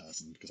happy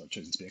person because I've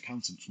chosen to be an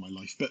accountant for my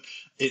life. But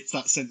it's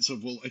that sense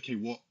of, well, okay,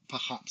 what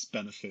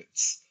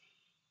benefits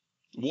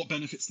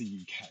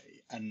the UK?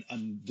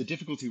 And the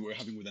difficulty we're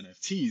having with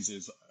NFTs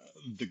is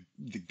the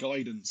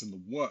guidance and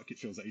the work it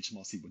feels that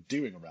HMRC were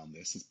doing around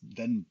this has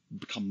then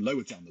become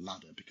lower down the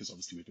ladder, because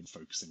obviously we've been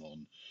focusing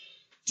on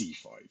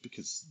DeFi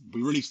because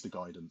we released the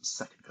guidance,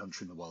 second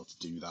country in the world to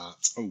do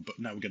that. Oh, but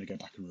now we're going to go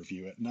back and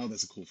review it. Now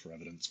there's a call for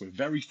evidence. We're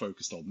very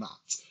focused on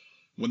that.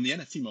 When the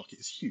NFT market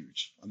is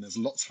huge and there's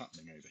lots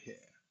happening over here,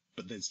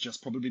 but there's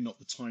just probably not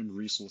the time,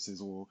 resources,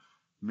 or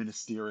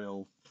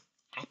ministerial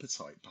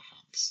appetite,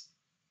 perhaps,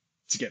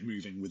 to get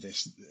moving with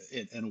this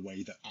in a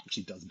way that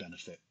actually does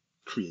benefit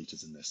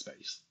creators in this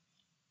space.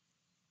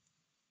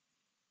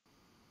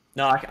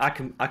 No,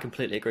 I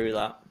completely agree with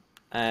that.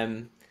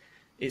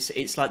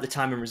 It's like the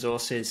time and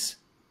resources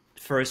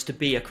for us to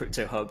be a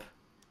crypto hub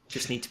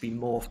just need to be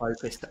more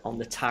focused on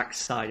the tax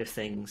side of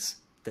things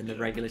than the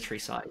regulatory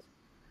side.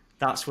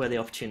 That's where the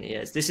opportunity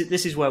is. This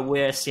is where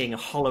we're seeing a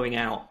hollowing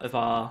out of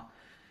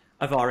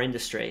our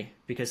industry,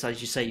 because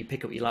as you say, you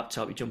pick up your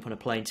laptop, you jump on a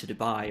plane to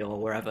Dubai or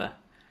wherever,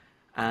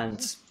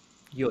 and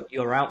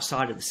you're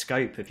outside of the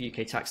scope of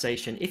UK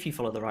taxation if you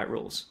follow the right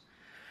rules.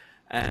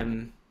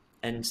 And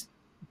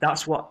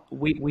that's what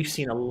we've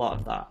seen a lot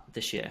of that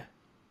this year.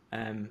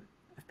 Of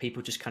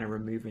people just kind of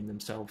removing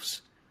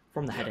themselves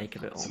from the headache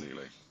of it all.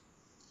 Absolutely.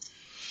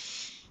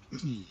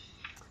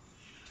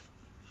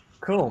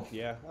 Cool.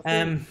 Yeah,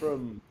 I think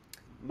from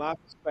my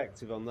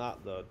perspective on that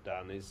though,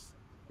 Dan, is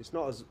it's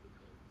not as,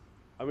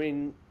 I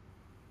mean,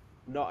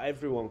 not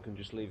everyone can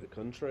just leave the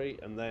country,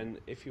 and then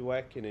if you're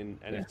working in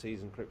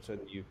NFTs and crypto in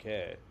the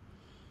UK,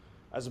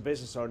 as a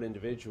business or an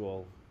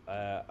individual,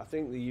 I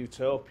think the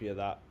utopia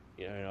that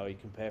you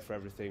can pay for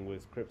everything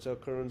with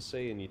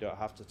cryptocurrency and you don't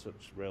have to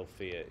touch real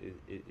fiat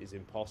is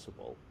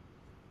impossible.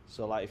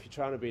 So like if you're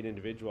trying to be an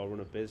individual, run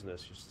a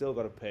business, you've still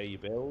got to pay your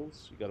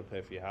bills, you've got to pay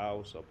for your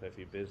house or pay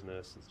for your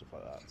business and stuff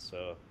like that.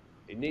 So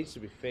it needs to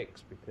be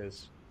fixed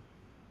because,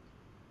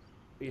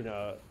 we're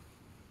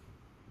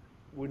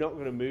not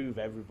going to move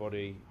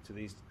everybody to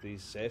these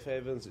safe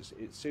havens.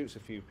 It suits a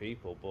few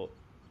people, but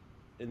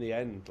in the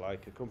end,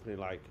 like a company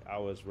like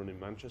ours running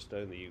Manchester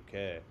in the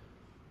UK,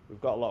 we've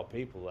got a lot of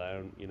people there,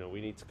 and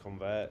we need to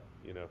convert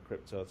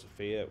crypto to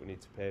fiat. We need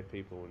to pay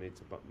people. We need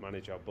to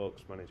manage our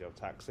books, manage our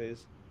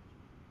taxes.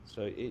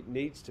 So it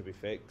needs to be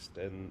fixed,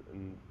 and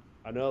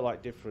I know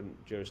like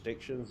different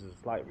jurisdictions, there's a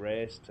slight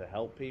race to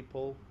help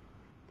people,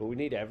 but we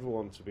need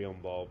everyone to be on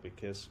board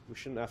because we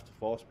shouldn't have to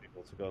force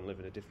people to go and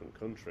live in a different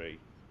country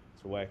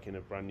to work in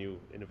a brand new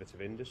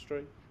innovative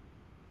industry.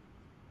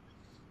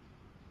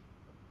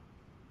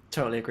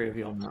 Totally agree with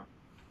you on that.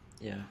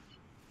 Yeah.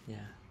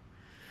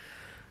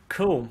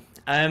 Cool.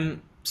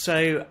 So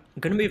I'm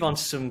going to move on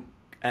to some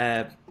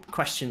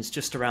questions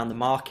just around the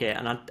market,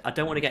 and I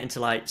don't want to get into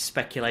like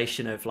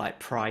speculation of like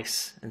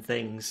price and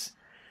things,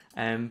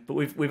 but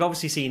we've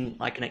obviously seen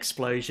like an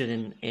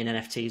explosion in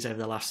NFTs over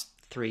the last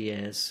 3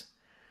 years,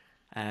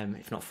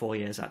 if not 4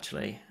 years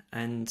actually.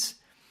 And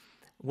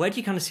where do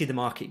you kind of see the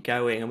market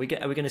going? Are we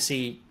going to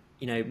see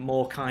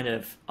more kind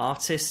of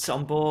artists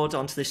on board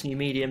onto this new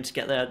medium to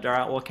get their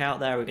artwork out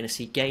there? Are we going to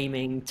see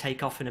gaming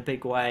take off in a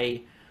big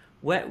way?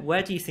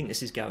 Where do you think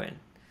this is going?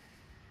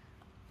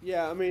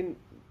 Yeah, I mean,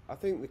 I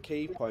think the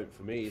key point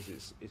for me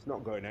is it's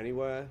not going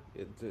anywhere.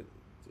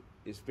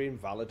 It's been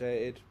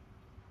validated.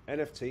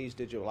 NFTs,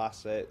 digital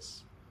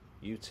assets,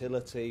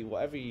 utility,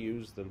 whatever you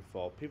use them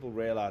for, people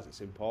realise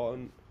it's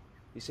important.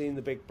 You've seen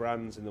the big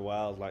brands in the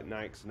world like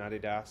Nike and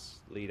Adidas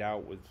lead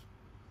out with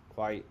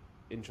quite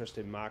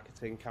interesting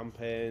marketing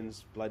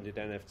campaigns, blended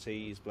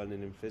NFTs,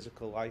 blending in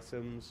physical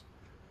items.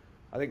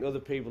 I think other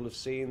people have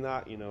seen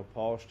that.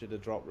 Porsche did a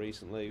drop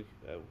recently,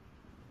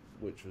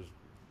 which was,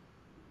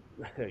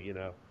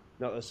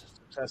 not as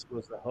successful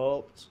as they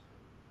hoped.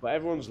 But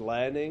everyone's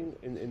learning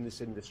in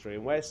this industry,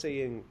 and we're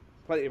seeing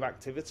plenty of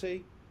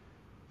activity.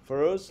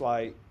 For us,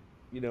 like,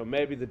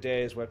 maybe the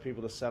days where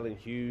people are selling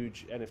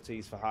huge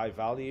NFTs for high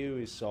value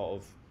is sort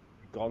of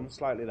gone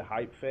slightly, the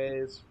hype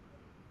phase.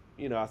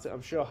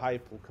 I'm sure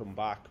hype will come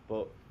back,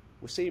 but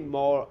we're seeing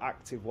more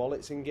active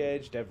wallets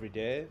engaged every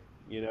day.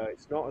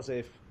 It's not as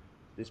if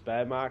this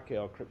bear market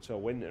or crypto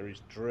winter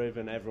has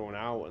driven everyone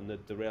out and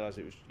they realise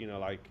it was,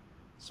 like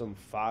some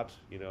fad,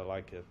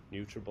 like a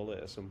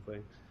NutriBullet or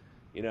something.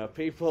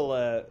 People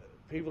are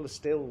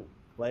still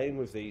playing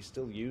with these,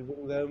 still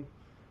using them,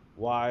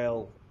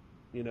 while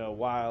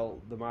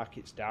the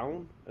market's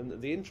down,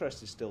 and the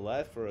interest is still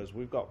there for us.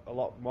 We've got a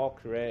lot more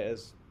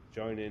creators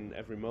joining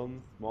every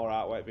month, more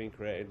artwork being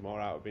created, more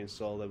artwork being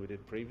sold than we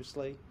did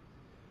previously.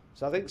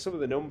 So I think some of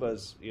the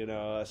numbers,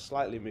 are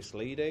slightly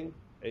misleading.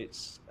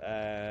 It's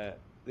the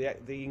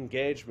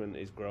engagement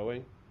is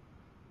growing,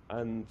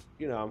 and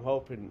I'm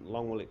hoping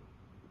long will it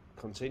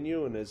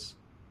continue. And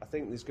I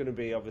think there's going to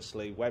be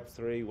obviously Web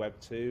 3, Web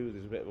 2.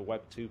 There's a bit of a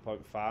Web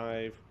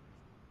 2.5.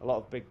 A lot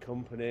of big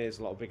companies,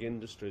 a lot of big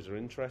industries are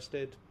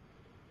interested.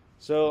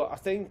 So I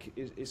think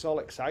it's all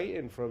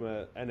exciting from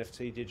a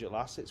NFT digital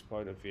assets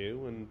point of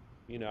view,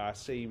 and I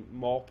see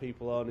more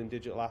people owning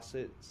digital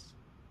assets.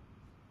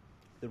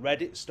 The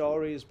Reddit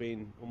story has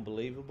been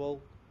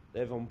unbelievable.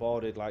 They've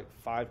onboarded like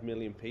 5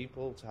 million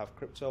people to have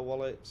crypto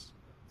wallets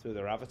through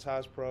their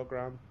avatars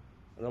program,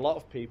 and a lot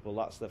of people,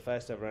 that's their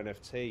first ever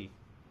NFT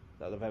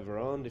that they've ever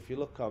owned. If you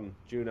look on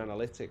June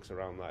Analytics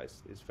around that,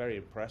 it's very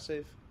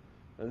impressive,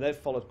 and they've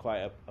followed quite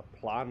a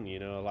plan,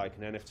 like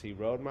an NFT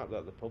roadmap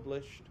that they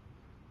published.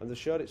 And they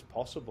showed it's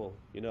possible,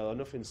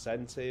 enough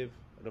incentive,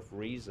 enough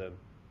reason,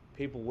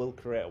 people will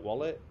create a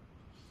wallet.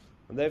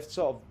 And they've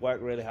sort of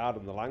worked really hard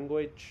on the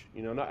language.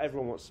 Not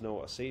everyone wants to know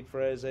what a seed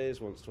phrase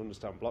is, wants to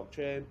understand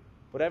blockchain.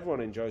 but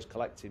everyone enjoys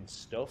collecting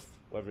stuff,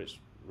 whether it's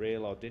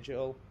real or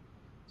digital.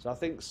 So I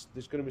think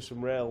there's going to be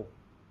some real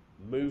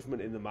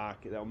movement in the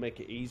market that'll make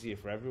it easier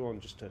for everyone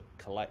just to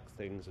collect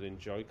things and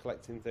enjoy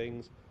collecting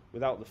things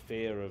without the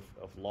fear of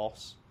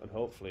loss, and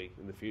hopefully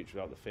in the future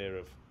without the fear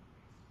of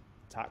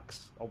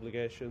tax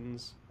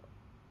obligations.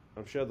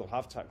 I'm sure they'll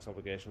have tax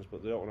obligations,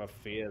 but they don't want to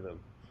fear them.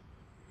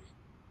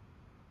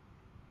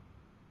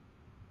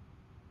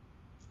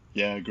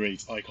 Yeah,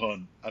 agreed.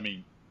 I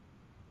mean,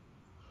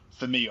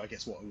 for me, I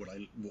guess what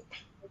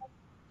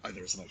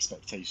either as an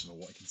expectation or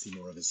what I can see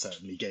more of is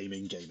certainly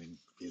gaming. Gaming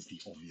is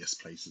the obvious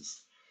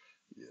places.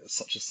 Yeah,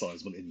 such a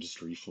sizable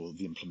industry for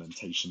the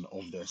implementation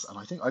of this, and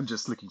I think I'm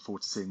just looking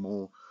forward to seeing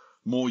more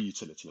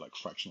utility like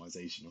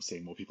fractionalization, or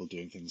seeing more people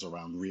doing things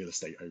around real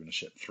estate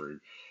ownership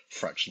through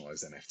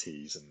fractionalized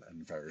NFTs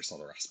and various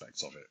other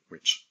aspects of it,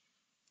 which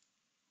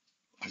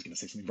I was going to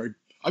say something very,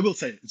 I will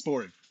say it, it's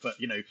boring, but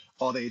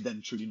are they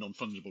then truly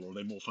non-fungible, or are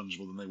they more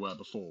fungible than they were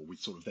before? We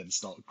sort of then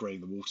start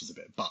greying the waters a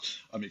bit, but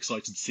I'm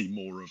excited to see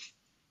more of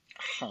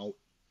how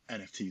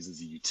NFTs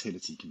as a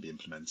utility can be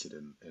implemented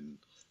in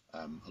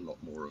a lot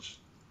more of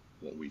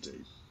what we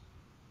do.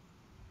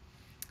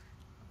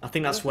 I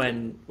think that's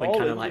when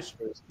kind of like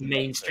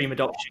mainstream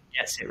adoption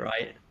gets it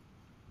right.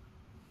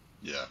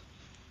 Yeah.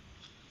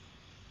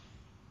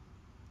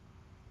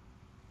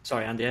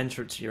 Sorry, Andy, I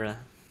interrupted you.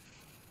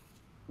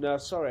 No,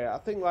 sorry. I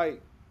think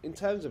like in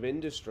terms of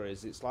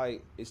industries,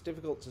 it's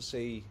difficult to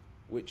see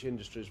which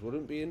industries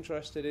wouldn't be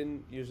interested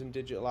in using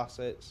digital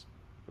assets.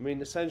 I mean,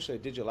 essentially,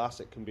 a digital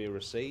asset can be a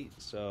receipt.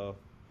 So,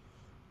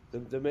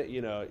 it's going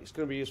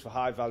to be used for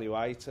high value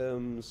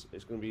items.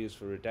 It's going to be used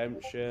for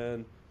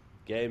redemption,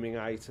 gaming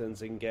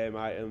items, in-game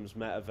items,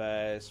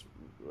 metaverse,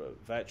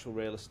 virtual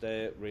real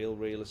estate,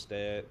 real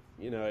estate.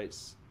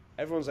 It's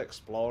everyone's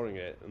exploring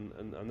it,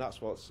 and that's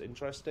what's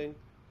interesting.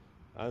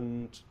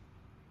 And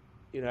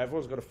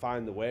everyone's got to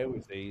find the way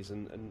with these,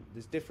 and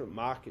there's different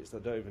markets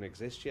that don't even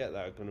exist yet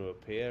that are going to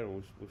appear,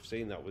 and we've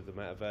seen that with the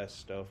metaverse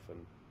stuff,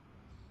 and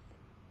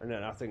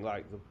then I think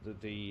like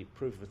the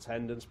proof of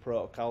attendance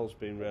protocol's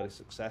been really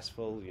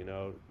successful.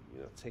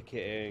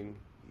 Ticketing.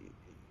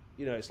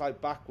 It's like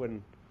back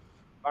in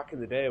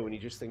the day when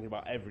you're just thinking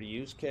about every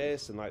use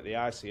case, and like the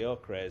ICO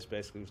craze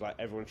basically was like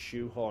everyone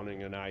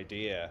shoehorning an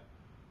idea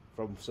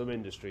from some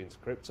industry into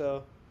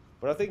crypto.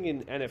 But I think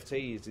in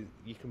NFTs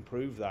you can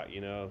prove that.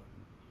 You don't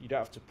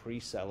have to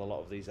pre-sell a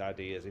lot of these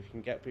ideas. If you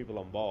can get people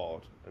on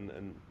board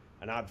and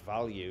add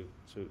value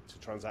to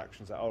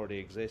transactions that already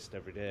exist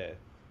every day,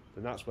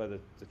 then that's where the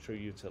true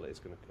utility is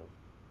going to come.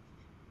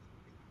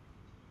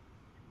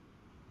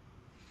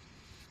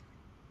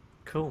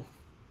 Cool.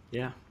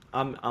 Yeah,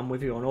 I'm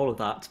with you on all of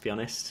that. To be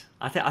honest,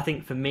 I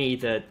think for me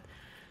the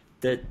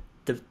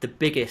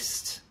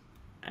biggest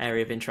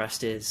area of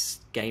interest is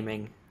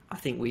gaming. I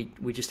think we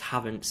just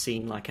haven't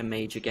seen like a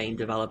major game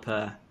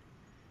developer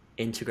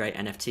integrate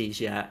NFTs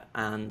yet,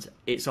 and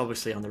it's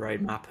obviously on the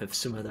roadmap of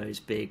some of those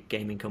big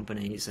gaming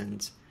companies,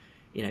 and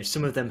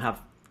some of them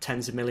have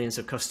tens of millions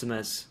of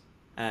customers,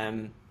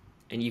 and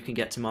you can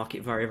get to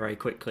market very, very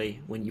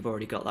quickly when you've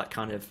already got that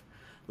kind of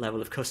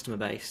level of customer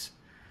base.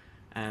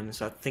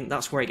 So I think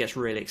that's where it gets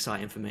really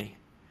exciting for me.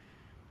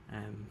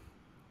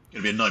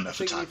 It'll be a nightmare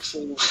for tax.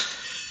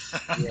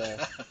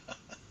 Yeah.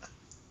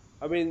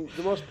 I mean,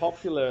 the most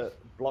popular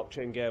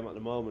blockchain game at the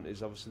moment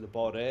is obviously the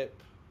Bored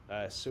Ape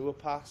Sewer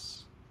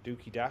Pass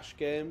Dookie Dash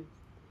game.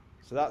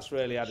 So that's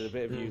really added a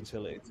bit of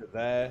utility to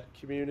their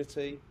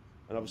community.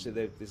 And obviously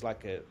there's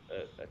like a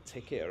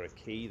ticket or a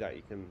key that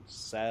you can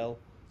sell.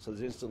 So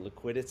there's instant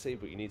liquidity,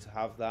 but you need to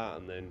have that,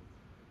 and then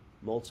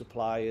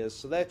multipliers.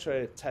 So they're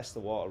trying to test the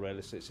water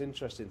really. So it's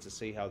interesting to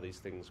see how these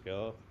things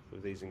go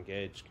with these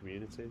engaged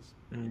communities.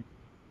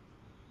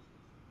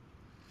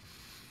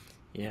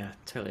 Yeah,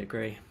 totally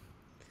agree.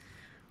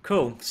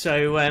 Cool.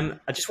 So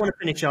I just want to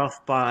finish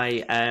off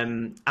by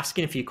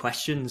asking a few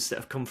questions that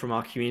have come from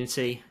our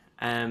community.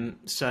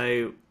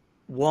 So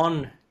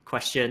one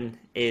question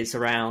is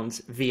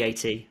around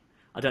VAT.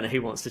 I don't know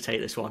who wants to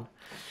take this one.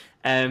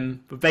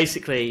 But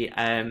basically,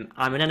 I'm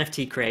an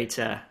NFT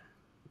creator.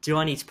 Do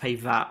I need to pay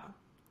VAT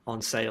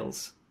on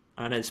sales?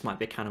 I know this might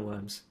be a can of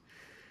worms.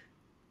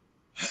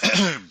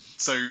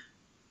 So,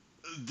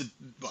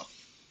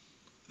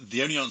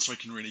 the only answer I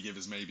can really give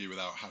is maybe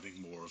without having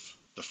more of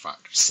the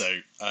facts. So,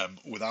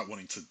 without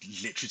wanting to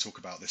literally talk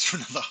about this for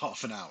another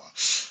half an hour,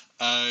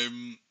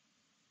 I'd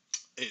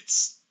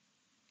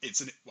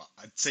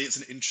say it's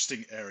an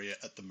interesting area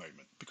at the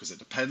moment because it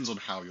depends on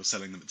how you're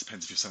selling them. It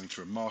depends if you're selling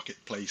through a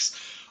marketplace.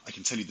 I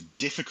can tell you the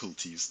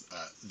difficulties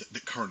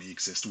that currently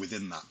exist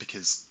within that,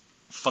 because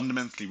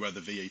fundamentally whether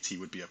VAT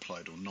would be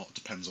applied or not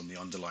depends on the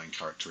underlying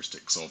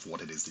characteristics of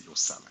what it is that you're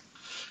selling.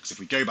 Because if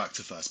we go back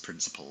to first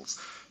principles,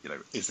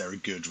 is there a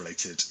good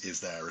related? Is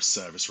there a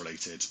service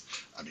related?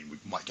 I mean, we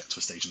might get to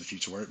a stage in the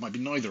future where it might be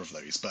neither of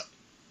those, but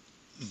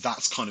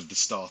that's kind of the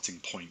starting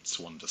point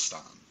to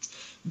understand.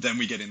 Then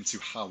we get into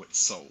how it's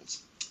sold.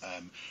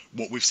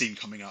 What we've seen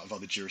coming out of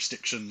other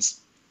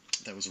jurisdictions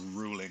there was a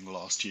ruling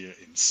last year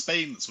in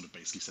Spain that sort of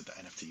basically said that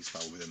NFTs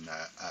fell within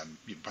their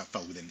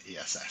fell within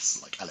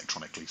ESS, like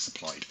electronically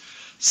supplied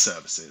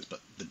services.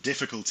 But the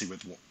difficulty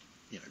with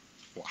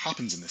what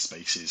happens in this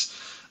space is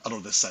a lot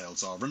of the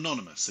sales are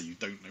anonymous, so you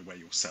don't know where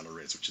your seller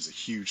is, which is a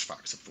huge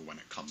factor for when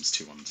it comes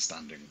to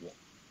understanding what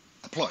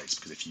applies.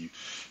 Because if you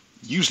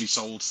usually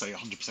sold, say,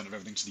 100% of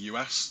everything to the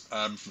US,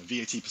 from a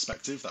VAT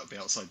perspective, that would be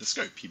outside the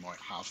scope. You might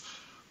have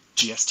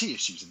GST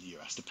issues in the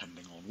US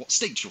depending on what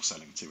state you're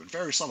selling to and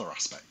various other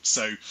aspects.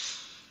 So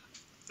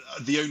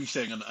the only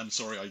thing, and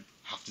sorry I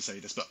have to say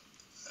this, but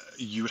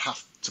you would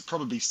have to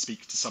probably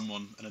speak to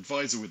someone, an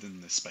advisor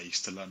within this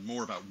space, to learn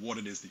more about what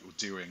it is that you're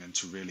doing and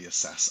to really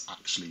assess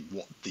actually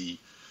what the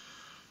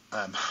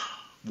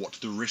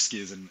risk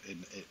is in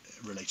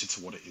related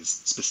to what it is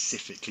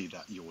specifically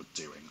that you're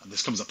doing. And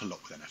this comes up a lot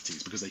with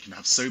NFTs because they can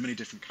have so many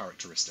different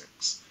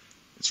characteristics.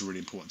 It's really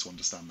important to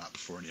understand that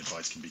before any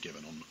advice can be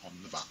given on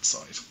the VAT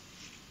side.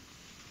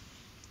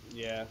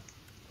 Yeah,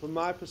 from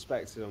my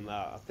perspective on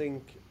that, I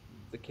think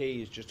the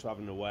key is just to have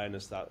an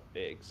awareness that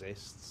it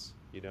exists,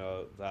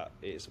 that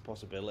it's a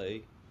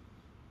possibility.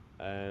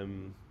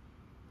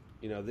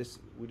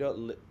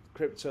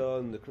 Crypto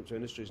and the crypto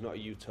industry is not a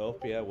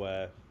utopia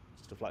where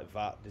stuff like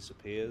VAT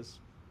disappears.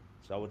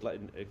 So I would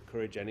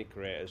encourage any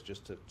creators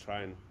just to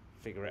try and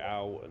figure it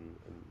out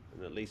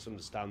and at least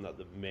understand that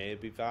there may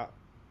be VAT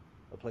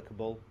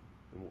applicable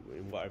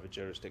in whatever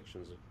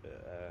jurisdictions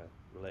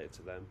related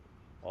to them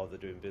or they're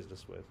doing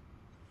business with.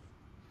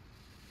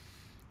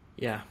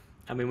 Yeah,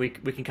 I mean, we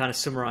can kind of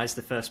summarize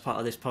the first part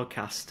of this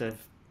podcast of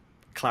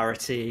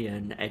clarity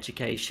and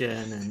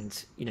education,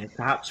 and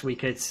perhaps we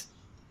could,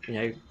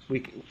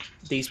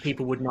 these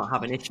people would not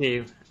have an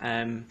issue.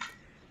 And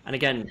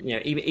again,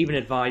 even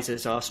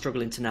advisors are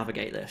struggling to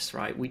navigate this,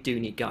 right? We do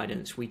need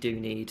guidance. We do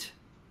need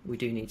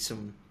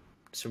some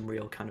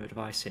real kind of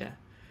advice here.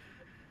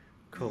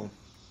 Cool.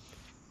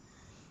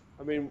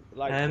 I mean,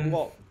 from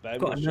what Ben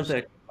got was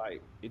another.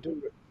 you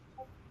do.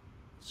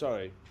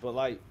 Sorry,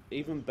 but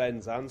even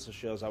Ben's answer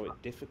shows how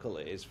difficult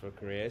it is for a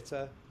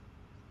creator.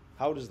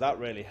 How does that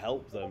really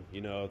help them?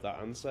 That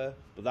answer.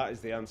 But that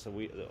is the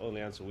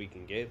only answer we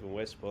can give, and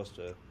we're supposed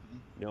to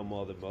know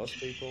more than most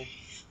people.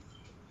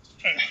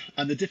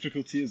 And the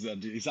difficulty is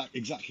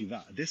exactly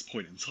that. At this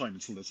point in time,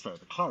 until there's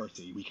further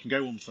clarity, we can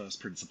go on first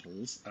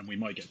principles, and we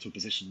might get to a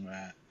position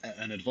where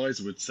an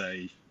advisor would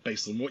say,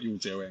 based on what you're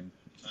doing,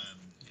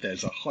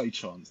 there's a high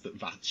chance that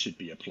VAT should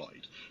be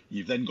applied.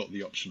 You've then got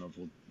the option of,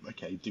 well,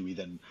 okay, do we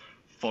then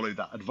follow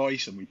that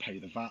advice and we pay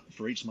the VAT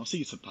for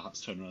HMRC to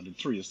perhaps turn around in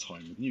 3 years'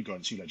 time with new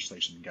guidance, new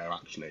legislation, and go,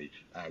 actually,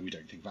 we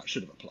don't think VAT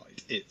should have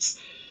applied.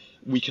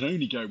 We can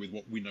only go with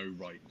what we know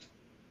right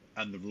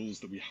and the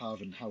rules that we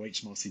have and how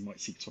HMRC might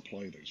seek to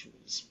apply those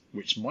rules,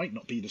 which might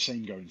not be the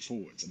same going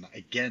forwards. And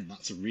again,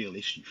 that's a real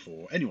issue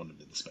for anyone in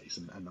the space,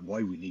 and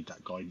why we need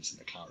that guidance and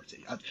the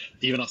clarity, and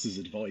even us as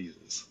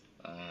advisors.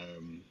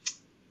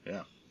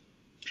 Yeah,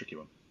 tricky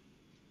one.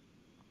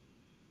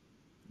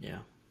 Yeah.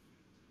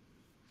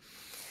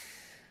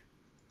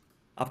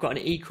 I've got an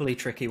equally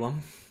tricky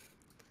one.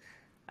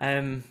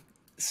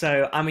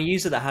 So I'm a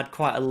user that had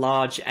quite a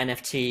large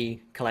NFT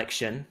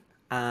collection,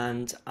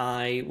 and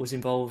I was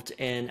involved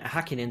in a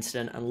hacking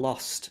incident and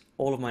lost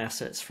all of my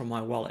assets from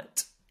my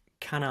wallet.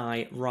 Can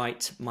I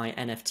write my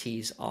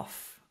NFTs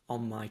off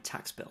on my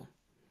tax bill?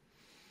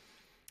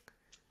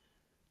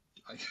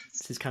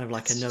 This is kind of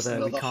like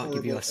another we can't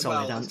give you a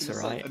solid answer,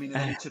 right? I mean, in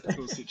any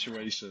typical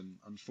situation,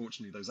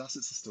 unfortunately, those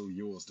assets are still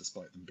yours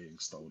despite them being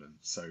stolen.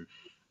 So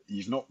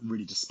you've not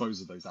really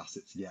disposed of those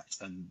assets yet.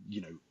 And,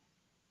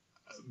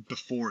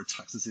 before a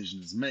tax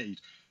decision is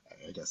made,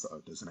 I guess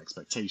there's an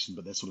expectation,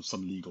 but there's sort of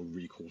some legal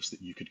recourse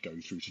that you could go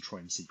through to try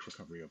and seek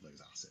recovery of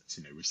those assets.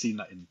 We've seen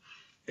that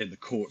in the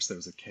courts. There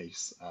was a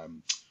case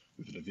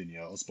with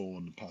Lavinia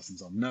Osborne,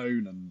 Persons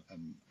Unknown,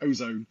 and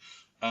Ozone,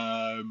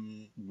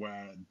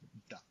 where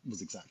that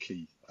was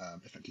exactly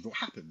effectively what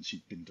happened.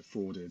 She'd been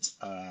defrauded.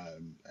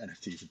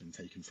 NFTs had been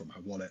taken from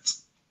her wallet.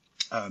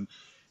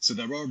 So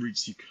there are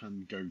routes you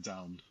can go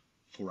down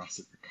for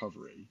asset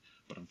recovery,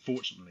 but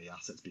unfortunately,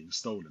 assets being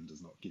stolen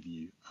does not give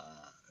you,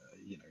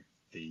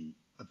 the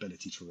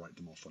ability to write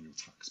them off on your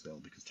tax bill,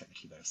 because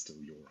technically they're still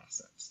your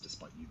assets,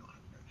 despite you not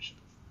having ownership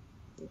of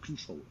them, or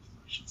control of them,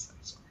 I should say.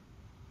 Sorry.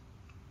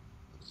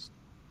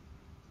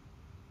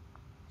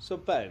 So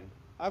Ben,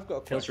 I've got a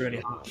question. Feels really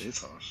harsh. It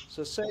is harsh.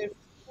 So say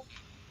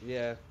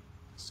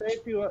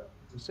if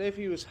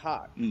you was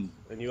hacked and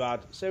we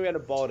had a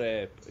Bored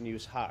Ape and you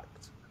was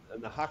hacked,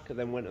 and the hacker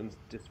then went and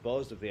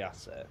disposed of the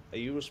asset, are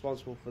you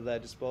responsible for their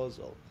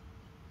disposal?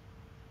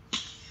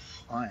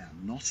 I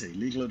am not a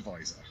legal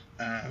advisor.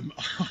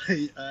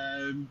 Okay.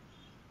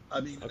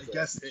 I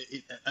guess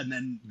and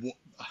then what?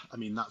 I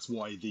mean, that's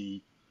why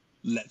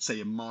let's say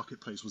a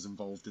marketplace was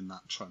involved in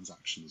that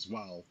transaction as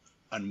well,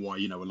 and why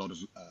a lot of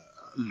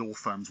law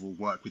firms will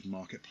work with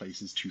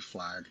marketplaces to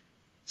flag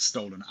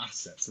stolen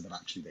assets, so that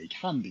actually they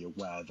can be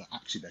aware that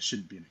actually there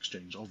shouldn't be an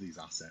exchange of these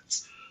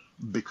assets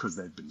because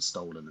they've been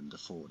stolen and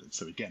defrauded.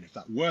 So again, if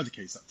that were the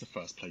case, that's the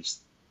first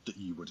place that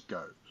you would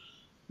go.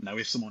 Now,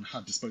 if someone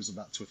had disposed of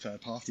that to a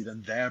third party,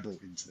 then they're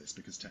brought into this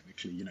because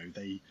technically,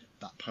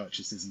 that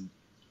purchase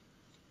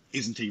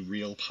isn't a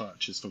real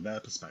purchase from their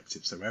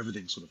perspective. So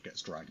everything sort of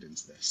gets dragged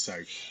into this.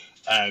 So,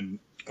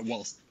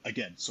 whilst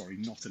again, sorry,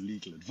 not a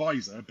legal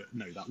advisor, but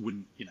no, that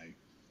wouldn't,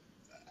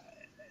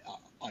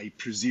 I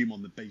presume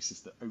on the basis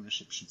that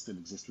ownership should still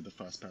exist with the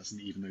first person,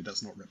 even though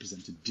that's not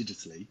represented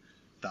digitally,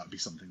 that would be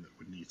something that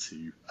would need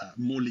to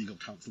more legal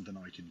counsel than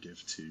I can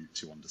give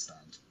to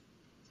understand.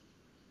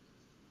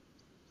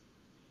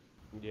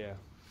 Yeah.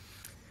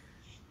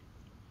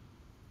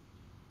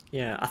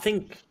 Yeah, I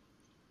think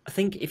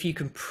if you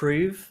can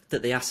prove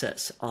that the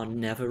assets are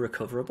never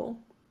recoverable,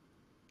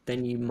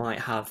 then you might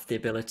have the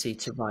ability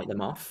to write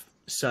them off.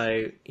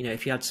 So,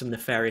 if you had some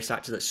nefarious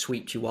actor that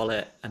sweeped your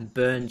wallet and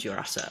burned your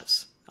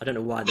assets, I don't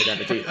know why they'd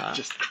ever do that.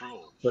 Just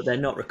cruel. But they're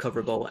not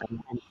recoverable.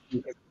 And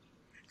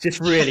just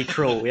really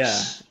cruel,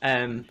 yeah.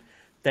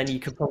 Then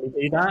you could probably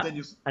do that.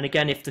 And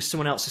again, if there's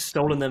someone else has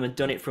stolen them and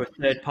done it for a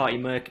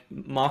third-party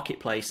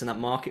marketplace, and that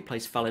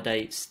marketplace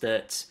validates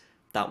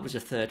that was a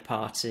third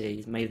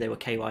party, maybe they were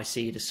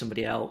KYC'd as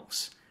somebody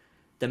else,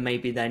 then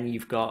maybe then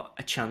you've got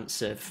a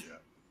chance of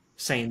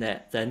saying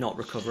that they're not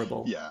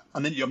recoverable. Yeah,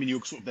 and then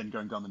you're sort of then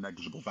going down the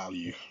negligible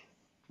value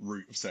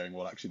route of saying,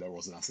 well, actually there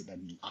was an asset,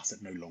 then the asset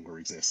no longer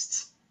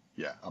exists.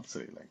 Yeah,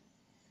 absolutely.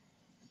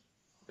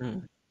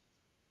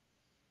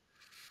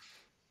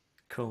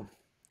 Cool.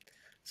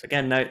 So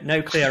again,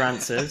 no clear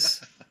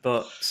answers,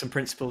 but some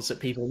principles that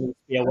people need to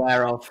be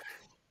aware of.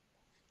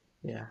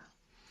 Yeah.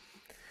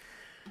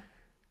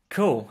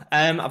 Cool.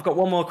 I've got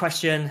one more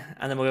question,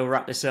 and then we'll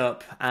wrap this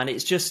up. And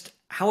it's just,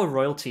 how are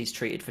royalties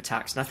treated for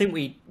tax? And I think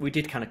we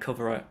did kind of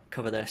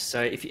cover this. So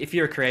if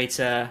you're a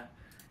creator,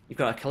 you've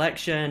got a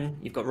collection,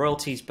 you've got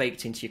royalties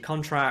baked into your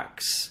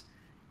contracts,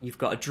 you've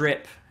got a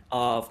drip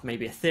of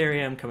maybe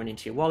Ethereum coming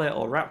into your wallet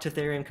or wrapped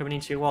Ethereum coming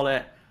into your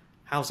wallet.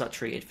 How's that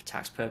treated for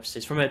tax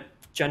purposes from a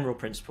general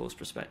principles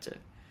perspective?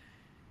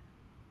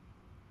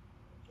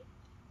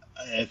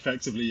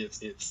 Effectively,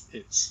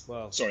 it's.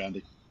 Well, sorry,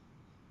 Andy.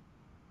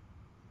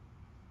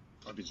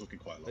 I've been talking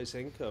quite a lot. It's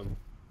income,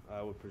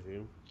 I would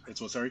presume. It's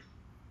what, sorry?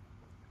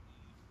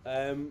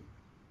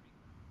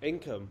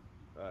 Income,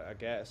 I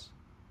guess.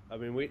 I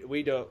mean,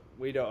 we don't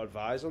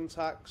advise on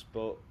tax,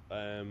 but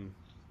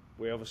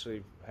we're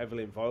obviously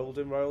heavily involved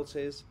in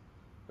royalties.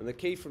 And the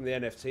key from the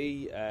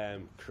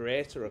NFT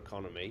creator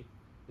economy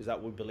is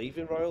that we believe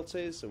in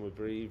royalties, and we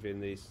believe in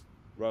these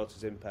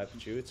royalties in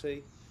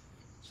perpetuity.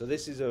 So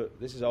this is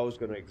always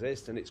going to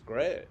exist, and it's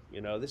great.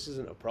 This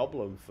isn't a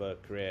problem for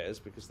creators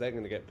because they're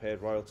going to get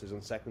paid royalties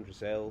on secondary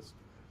sales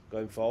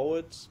going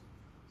forwards.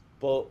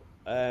 But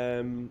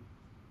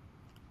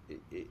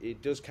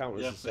it does count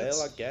as a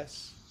sale, I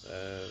guess.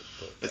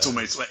 But, it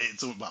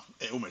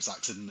almost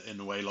acts in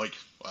a way like,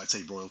 I'd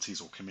say,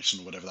 royalties or commission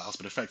or whatever that is,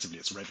 but effectively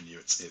it's revenue.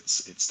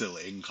 It's still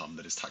income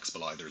that is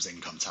taxable either as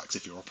income tax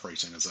if you're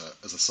operating as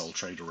a sole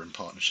trader or in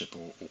partnership,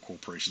 or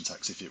corporation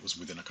tax if it was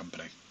within a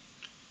company.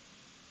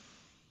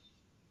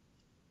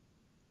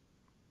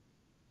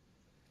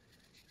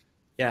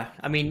 Yeah,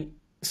 I mean,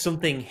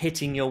 something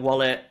hitting your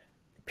wallet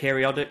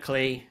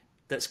periodically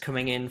that's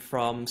coming in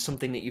from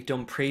something that you've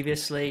done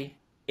previously,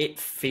 it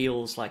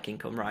feels like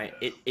income, right?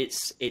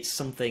 It's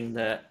something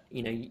that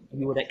you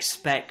would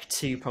expect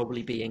to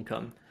probably be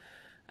income,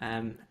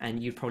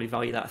 and you'd probably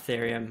value that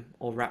Ethereum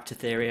or wrapped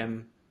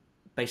Ethereum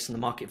based on the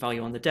market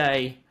value on the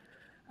day,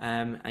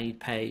 and you'd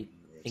pay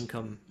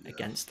income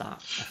against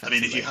that. I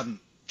mean, if you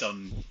hadn't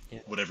done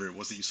whatever it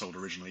was that you sold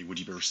originally, would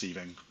you be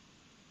receiving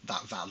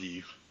that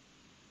value?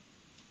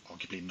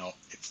 Arguably not.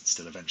 It's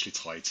still eventually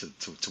tied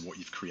to what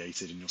you've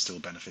created, and you're still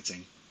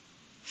benefiting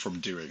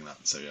from doing that.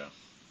 So yeah.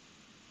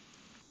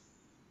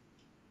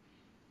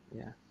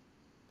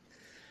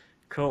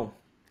 Cool.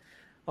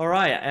 All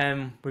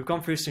right. We've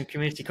gone through some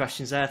community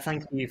questions there.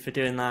 Thank you for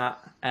doing that.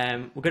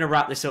 We're going to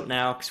wrap this up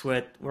now because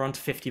we're on to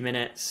 50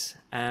 minutes.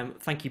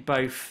 Thank you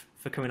both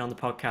for coming on the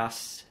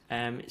podcast.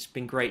 It's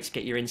been great to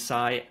get your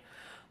insight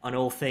on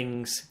all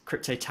things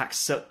crypto tax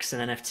sucks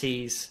and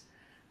NFTs.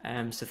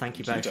 So thank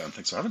you both.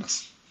 Thanks for having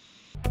us.